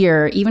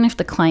clear, even if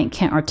the client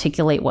can't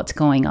articulate what's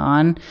going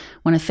on,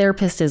 when a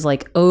therapist is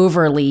like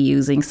overly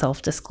using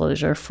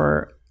self-disclosure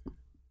for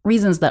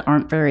reasons that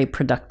aren't very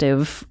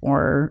productive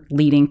or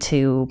leading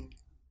to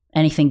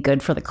anything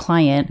good for the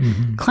client,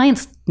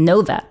 clients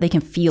know that. They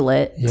can feel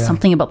it.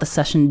 Something about the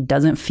session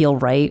doesn't feel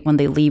right. When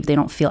they leave, they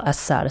don't feel as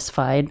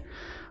satisfied.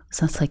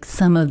 So that's like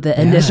some of the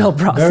initial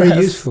process.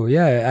 Very useful.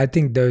 Yeah, I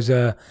think those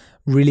are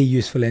really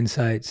useful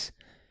insights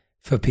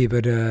for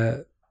people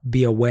to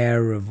be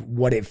aware of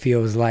what it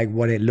feels like,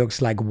 what it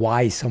looks like,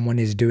 why someone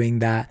is doing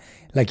that.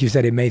 Like you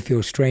said, it may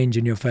feel strange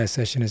in your first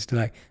session as to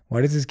like,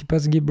 why does this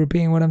person keep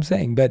repeating what I'm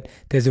saying? But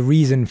there's a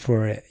reason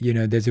for it. You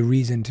know, there's a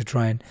reason to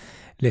try and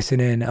listen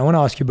in. I want to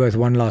ask you both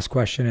one last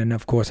question, and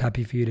of course,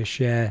 happy for you to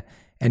share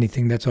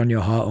anything that's on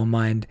your heart or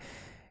mind.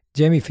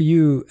 Jamie, for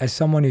you, as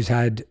someone who's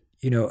had,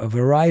 you know, a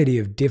variety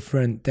of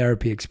different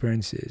therapy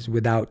experiences,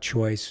 without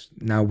choice,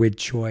 now with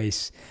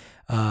choice,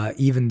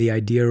 even the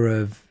idea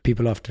of,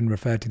 people often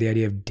refer to the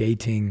idea of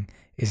dating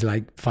is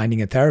like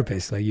finding a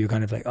therapist. Like you're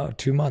kind of like, oh,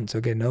 2 months.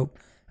 Okay, nope.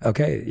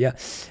 Okay, yeah,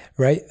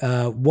 right.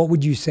 What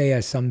would you say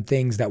are some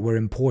things that were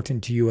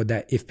important to you, or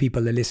that if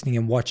people are listening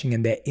and watching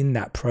and they're in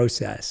that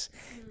process,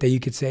 that you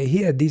could say,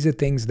 here, these are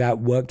things that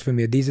worked for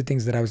me. These are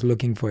things that I was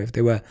looking for. If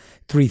there were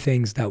 3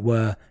 things that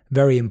were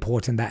very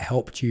important that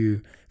helped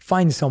you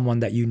find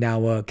someone that you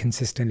now are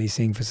consistently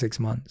seeing for 6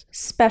 months.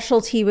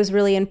 Specialty was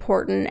really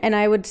important. And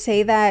I would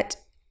say that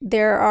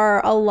there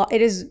are a lot,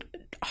 it is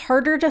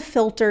harder to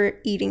filter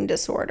eating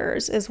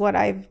disorders, is what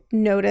I've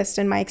noticed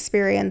in my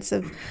experience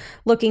of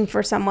looking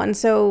for someone.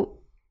 So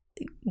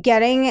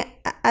getting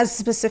as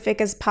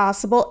specific as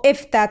possible,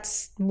 if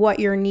that's what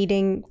you're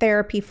needing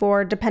therapy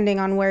for, depending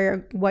on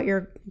what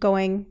you're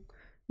doing.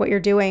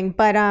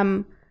 But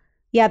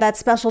yeah, that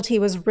specialty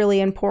was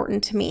really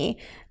important to me.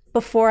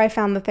 Before I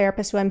found the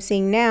therapist who I'm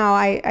seeing now,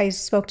 I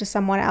spoke to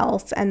someone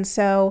else.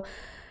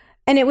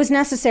 And it was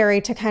necessary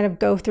to kind of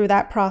go through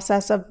that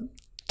process of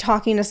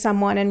talking to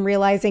someone and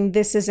realizing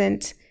this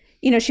isn't,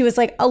 you know, she was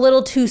like a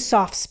little too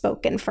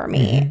soft-spoken for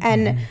me,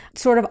 and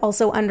sort of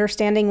also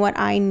understanding what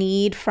I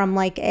need from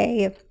like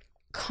a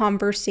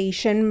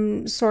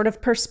conversation sort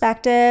of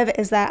perspective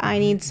is that I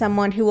need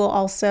someone who will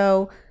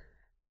also,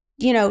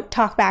 you know,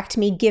 talk back to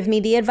me, give me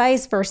the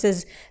advice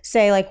versus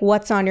say like,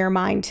 what's on your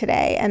mind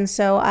today? And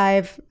so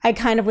I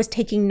kind of was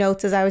taking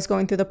notes as I was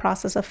going through the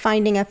process of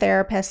finding a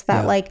therapist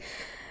that like,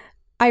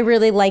 I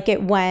really like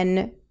it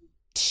when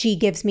she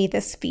gives me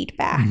this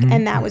feedback.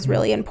 And that was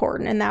really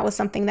important. And that was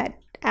something that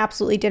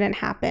absolutely didn't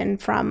happen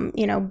from,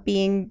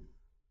 being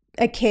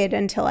a kid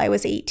until I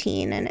was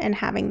 18 and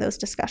having those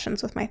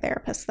discussions with my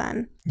therapist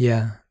then.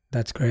 Yeah,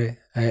 that's great.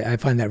 I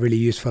find that really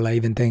useful. I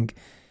even think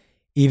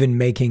even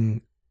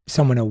making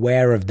someone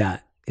aware of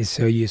that is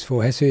so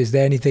useful. So is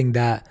there anything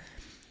that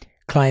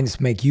clients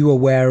make you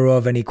aware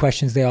of, any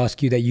questions they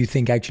ask you that you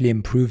think actually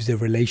improves the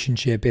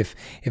relationship? If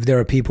there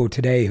are people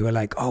today who are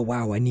like, oh,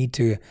 wow, I need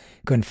to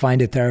go and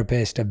find a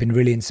therapist. I've been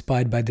really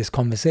inspired by this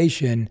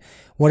conversation.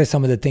 What are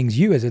some of the things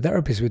you as a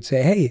therapist would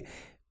say, hey,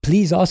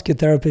 please ask your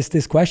therapist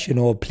this question,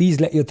 or please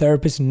let your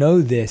therapist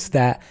know this,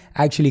 that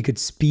actually could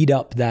speed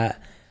up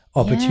that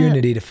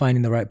opportunity to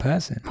finding the right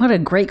person? What a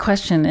great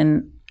question.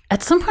 And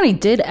at some point I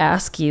did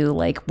ask you,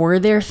 like, were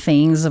there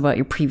things about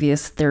your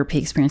previous therapy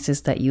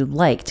experiences that you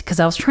liked? Because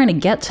I was trying to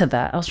get to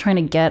that. I was trying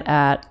to get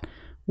at,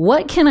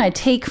 what can I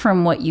take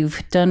from what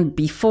you've done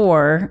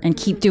before and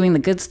keep doing the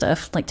good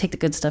stuff? Like, take the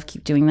good stuff,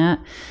 keep doing that.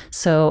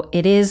 So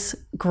it is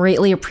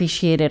greatly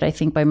appreciated, I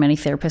think, by many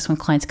therapists when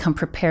clients come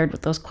prepared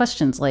with those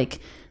questions. Like,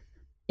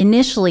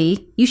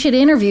 initially, you should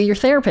interview your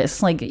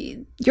therapist. Like,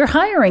 you're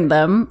hiring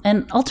them,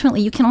 and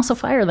ultimately you can also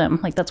fire them.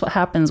 Like, that's what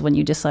happens when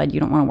you decide you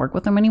don't want to work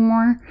with them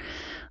anymore.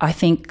 I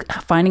think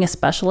finding a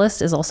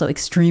specialist is also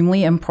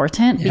extremely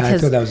important. Yeah, I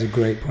thought that was a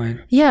great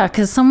point. Yeah,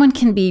 because someone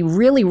can be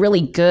really,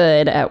 really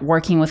good at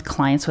working with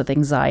clients with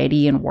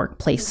anxiety and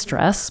workplace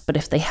stress. But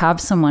if they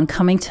have someone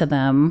coming to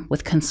them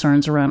with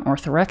concerns around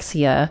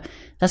orthorexia,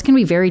 that's going to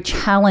be very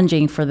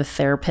challenging for the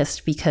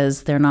therapist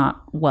because they're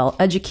not well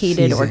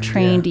educated or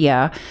trained.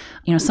 Yeah.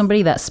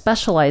 Somebody that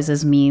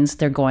specializes means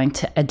they're going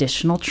to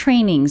additional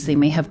trainings. They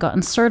may have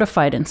gotten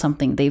certified in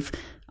something. They've,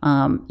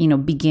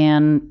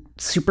 began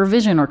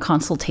supervision or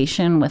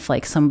consultation with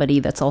like somebody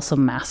that's also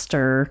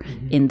master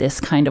in this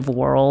kind of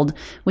world,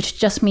 which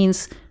just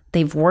means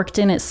they've worked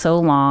in it so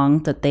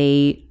long that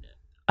they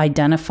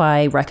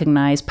identify,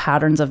 recognize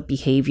patterns of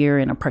behavior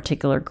in a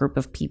particular group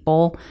of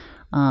people.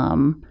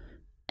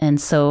 And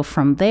so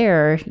from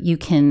there, you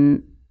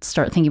can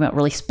start thinking about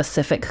really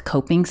specific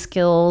coping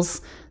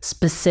skills,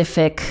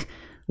 specific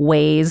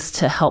ways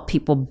to help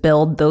people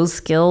build those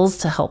skills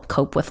to help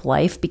cope with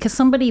life. Because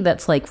somebody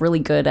that's like really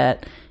good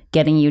at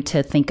getting you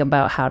to think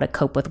about how to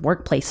cope with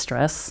workplace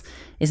stress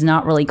is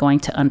not really going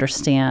to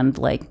understand,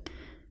 like,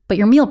 but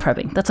you're meal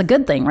prepping. That's a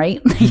good thing,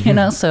 right?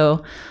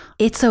 So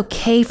it's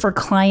okay for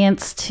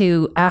clients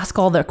to ask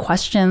all their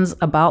questions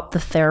about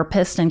the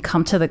therapist and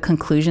come to the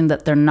conclusion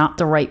that they're not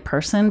the right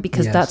person,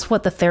 because that's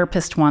what the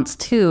therapist wants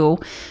too.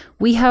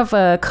 We have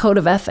a code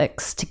of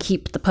ethics to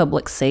keep the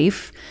public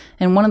safe.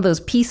 And one of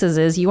those pieces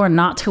is you are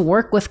not to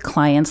work with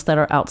clients that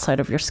are outside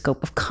of your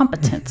scope of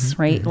competence,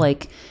 right?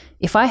 Like,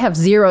 if I have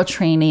zero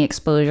training,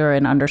 exposure,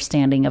 and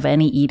understanding of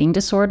any eating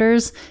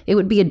disorders, it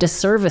would be a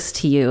disservice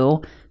to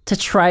you to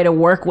try to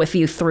work with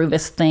you through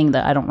this thing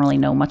that I don't really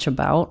know much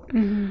about.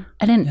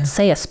 I didn't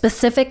say a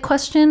specific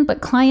question, but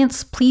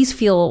clients, please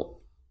feel,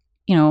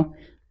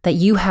 that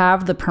you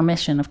have the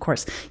permission. Of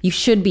course, you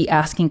should be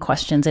asking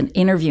questions and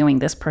interviewing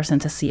this person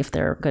to see if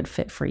they're a good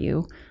fit for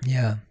you.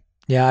 Yeah.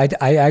 Yeah,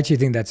 I actually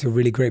think that's a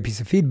really great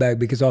piece of feedback,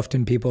 because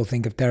often people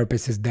think of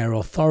therapists as their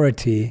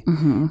authority.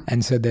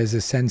 And so there's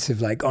a sense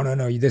of like, oh,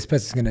 no, this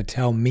person's going to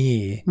tell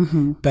me.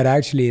 But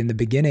actually in the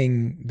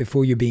beginning,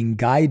 before you're being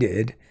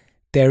guided,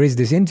 there is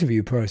this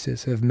interview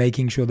process of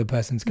making sure the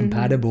person's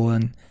compatible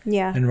and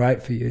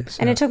right for you.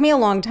 So. And it took me a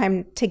long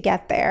time to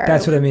get there.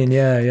 That's what I mean.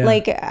 Yeah.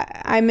 Like,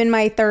 I'm in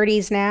my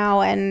 30s now,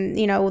 and,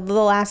 the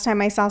last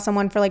time I saw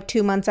someone for like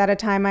 2 months at a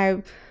time,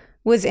 I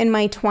was in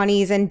my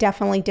 20s and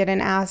definitely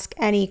didn't ask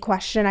any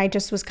question. I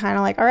just was kind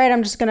of like, all right,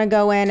 I'm just going to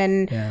go in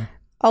and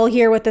I'll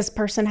hear what this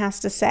person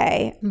has to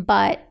say.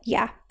 But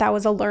yeah, that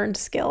was a learned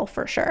skill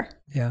for sure.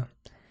 Yeah.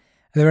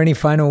 Are there any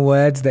final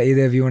words that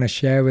either of you want to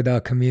share with our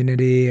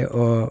community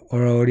or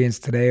our audience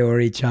today, or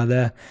each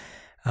other?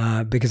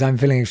 Because I'm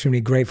feeling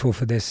extremely grateful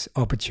for this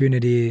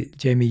opportunity.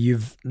 Jamie,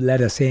 you've let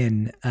us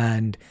in,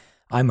 and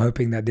I'm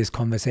hoping that this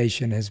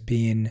conversation has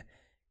been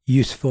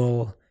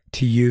useful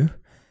to you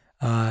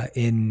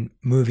in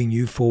moving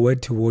you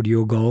forward toward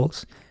your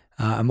goals.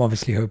 I'm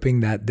obviously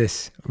hoping that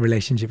this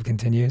relationship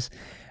continues.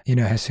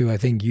 Jesus, I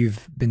think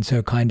you've been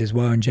so kind as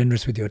well and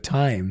generous with your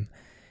time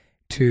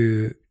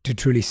to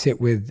truly sit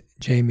with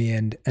Jamie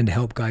and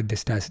help guide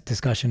this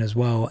discussion as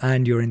well,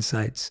 and your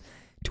insights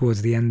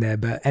towards the end there.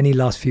 But any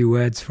last few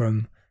words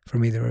from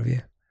either of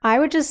you? I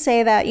would just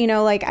say that,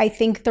 I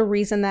think the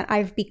reason that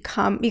I've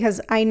become, because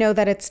I know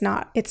that it's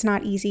not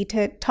easy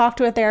to talk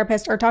to a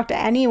therapist or talk to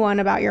anyone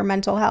about your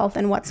mental health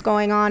and what's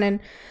going on. And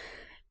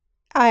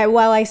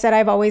while I said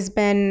I've always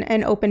been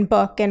an open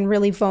book and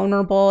really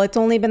vulnerable, it's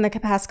only been the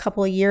past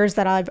couple of years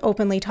that I've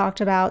openly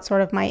talked about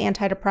sort of my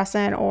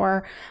antidepressant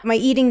or my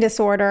eating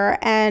disorder.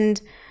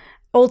 And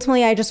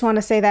ultimately, I just want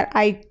to say that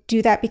I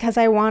do that because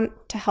I want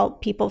to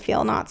help people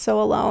feel not so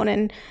alone.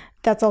 And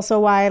that's also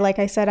why, like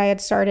I said, I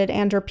had started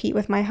And Repeat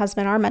with my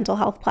husband, our mental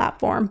health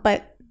platform.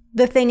 But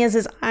the thing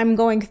is I'm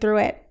going through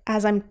it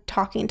as I'm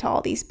talking to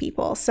all these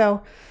people.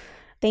 So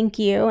thank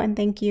you. And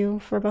thank you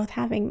for both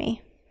having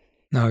me.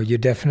 No, you're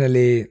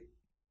definitely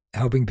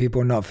helping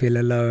people not feel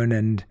alone.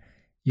 And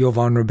your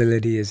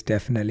vulnerability is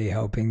definitely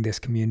helping this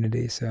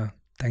community. So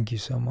thank you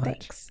so much.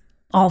 Thanks.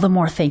 All the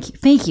more thank you.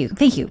 Thank you.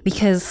 Thank you.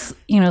 Because,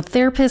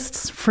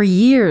 therapists for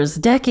years,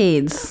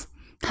 decades,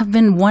 have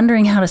been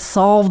wondering how to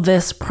solve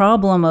this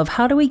problem of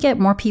how do we get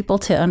more people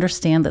to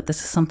understand that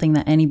this is something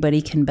that anybody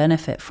can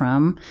benefit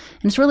from.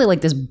 And it's really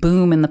like this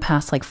boom in the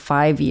past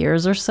 5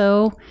 years or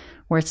so,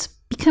 where it's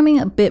becoming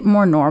a bit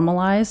more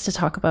normalized to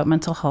talk about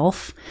mental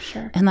health.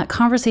 Sure. And that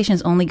conversation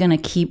is only going to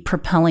keep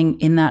propelling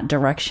in that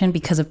direction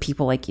because of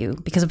people like you,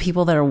 because of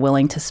people that are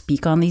willing to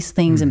speak on these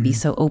things and be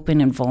so open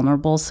and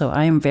vulnerable. So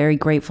I am very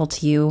grateful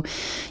to you.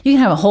 You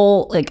can have a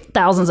whole,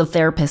 thousands of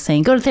therapists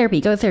saying, go to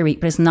therapy,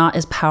 but it's not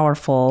as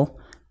powerful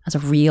as a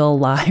real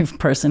live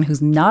person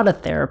who's not a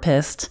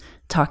therapist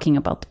talking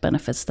about the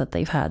benefits that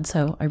they've had.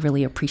 So I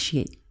really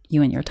appreciate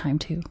you and your time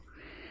too.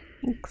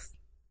 Thanks.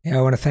 Yeah,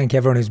 I want to thank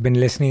everyone who's been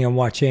listening and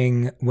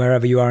watching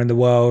wherever you are in the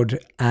world.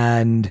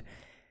 And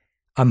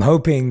I'm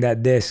hoping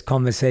that this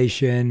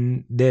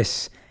conversation,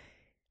 this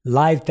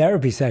live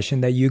therapy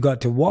session that you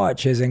got to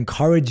watch has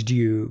encouraged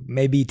you,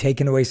 maybe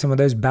taken away some of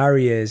those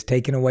barriers,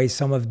 taken away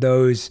some of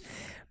those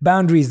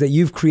boundaries that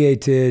you've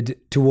created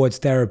towards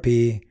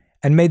therapy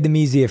and made them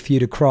easier for you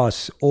to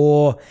cross.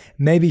 Or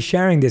maybe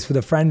sharing this with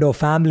a friend or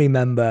family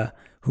member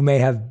who may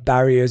have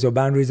barriers or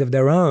boundaries of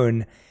their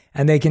own.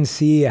 And they can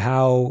see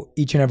how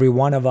each and every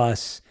one of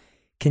us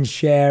can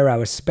share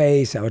our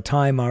space, our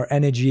time, our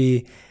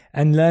energy,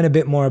 and learn a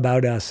bit more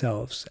about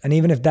ourselves. And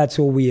even if that's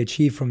all we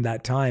achieve from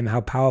that time,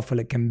 how powerful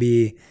it can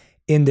be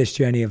in this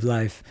journey of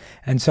life.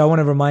 And so I want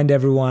to remind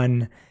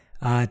everyone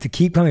to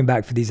keep coming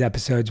back for these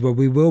episodes where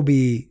we will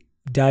be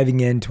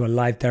diving into a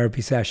live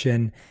therapy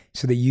session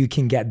so that you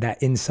can get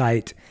that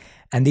insight.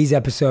 And these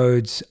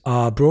episodes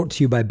are brought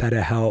to you by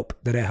BetterHelp,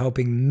 that are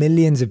helping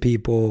millions of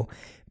people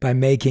by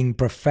making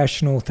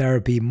professional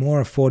therapy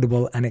more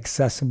affordable and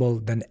accessible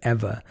than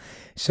ever.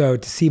 So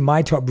to see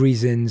my top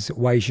reasons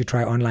why you should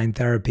try online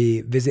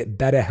therapy, visit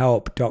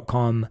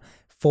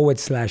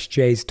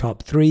betterhelp.com/Jay's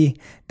top 3.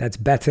 That's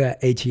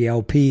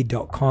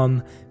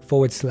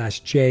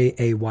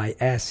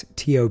betterhelp.com/JAYS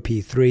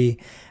TOP 3.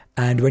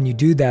 And when you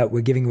do that,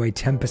 we're giving away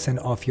 10%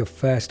 off your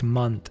first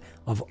month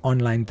of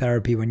online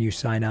therapy when you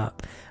sign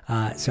up.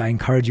 So I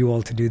encourage you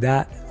all to do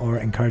that, or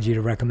encourage you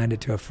to recommend it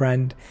to a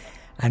friend.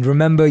 And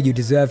remember, you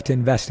deserve to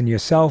invest in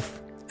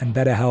yourself, and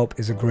BetterHelp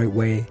is a great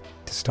way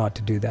to start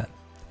to do that.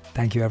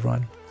 Thank you,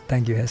 everyone.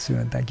 Thank you, Hesu,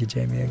 and thank you,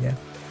 Jamie, again.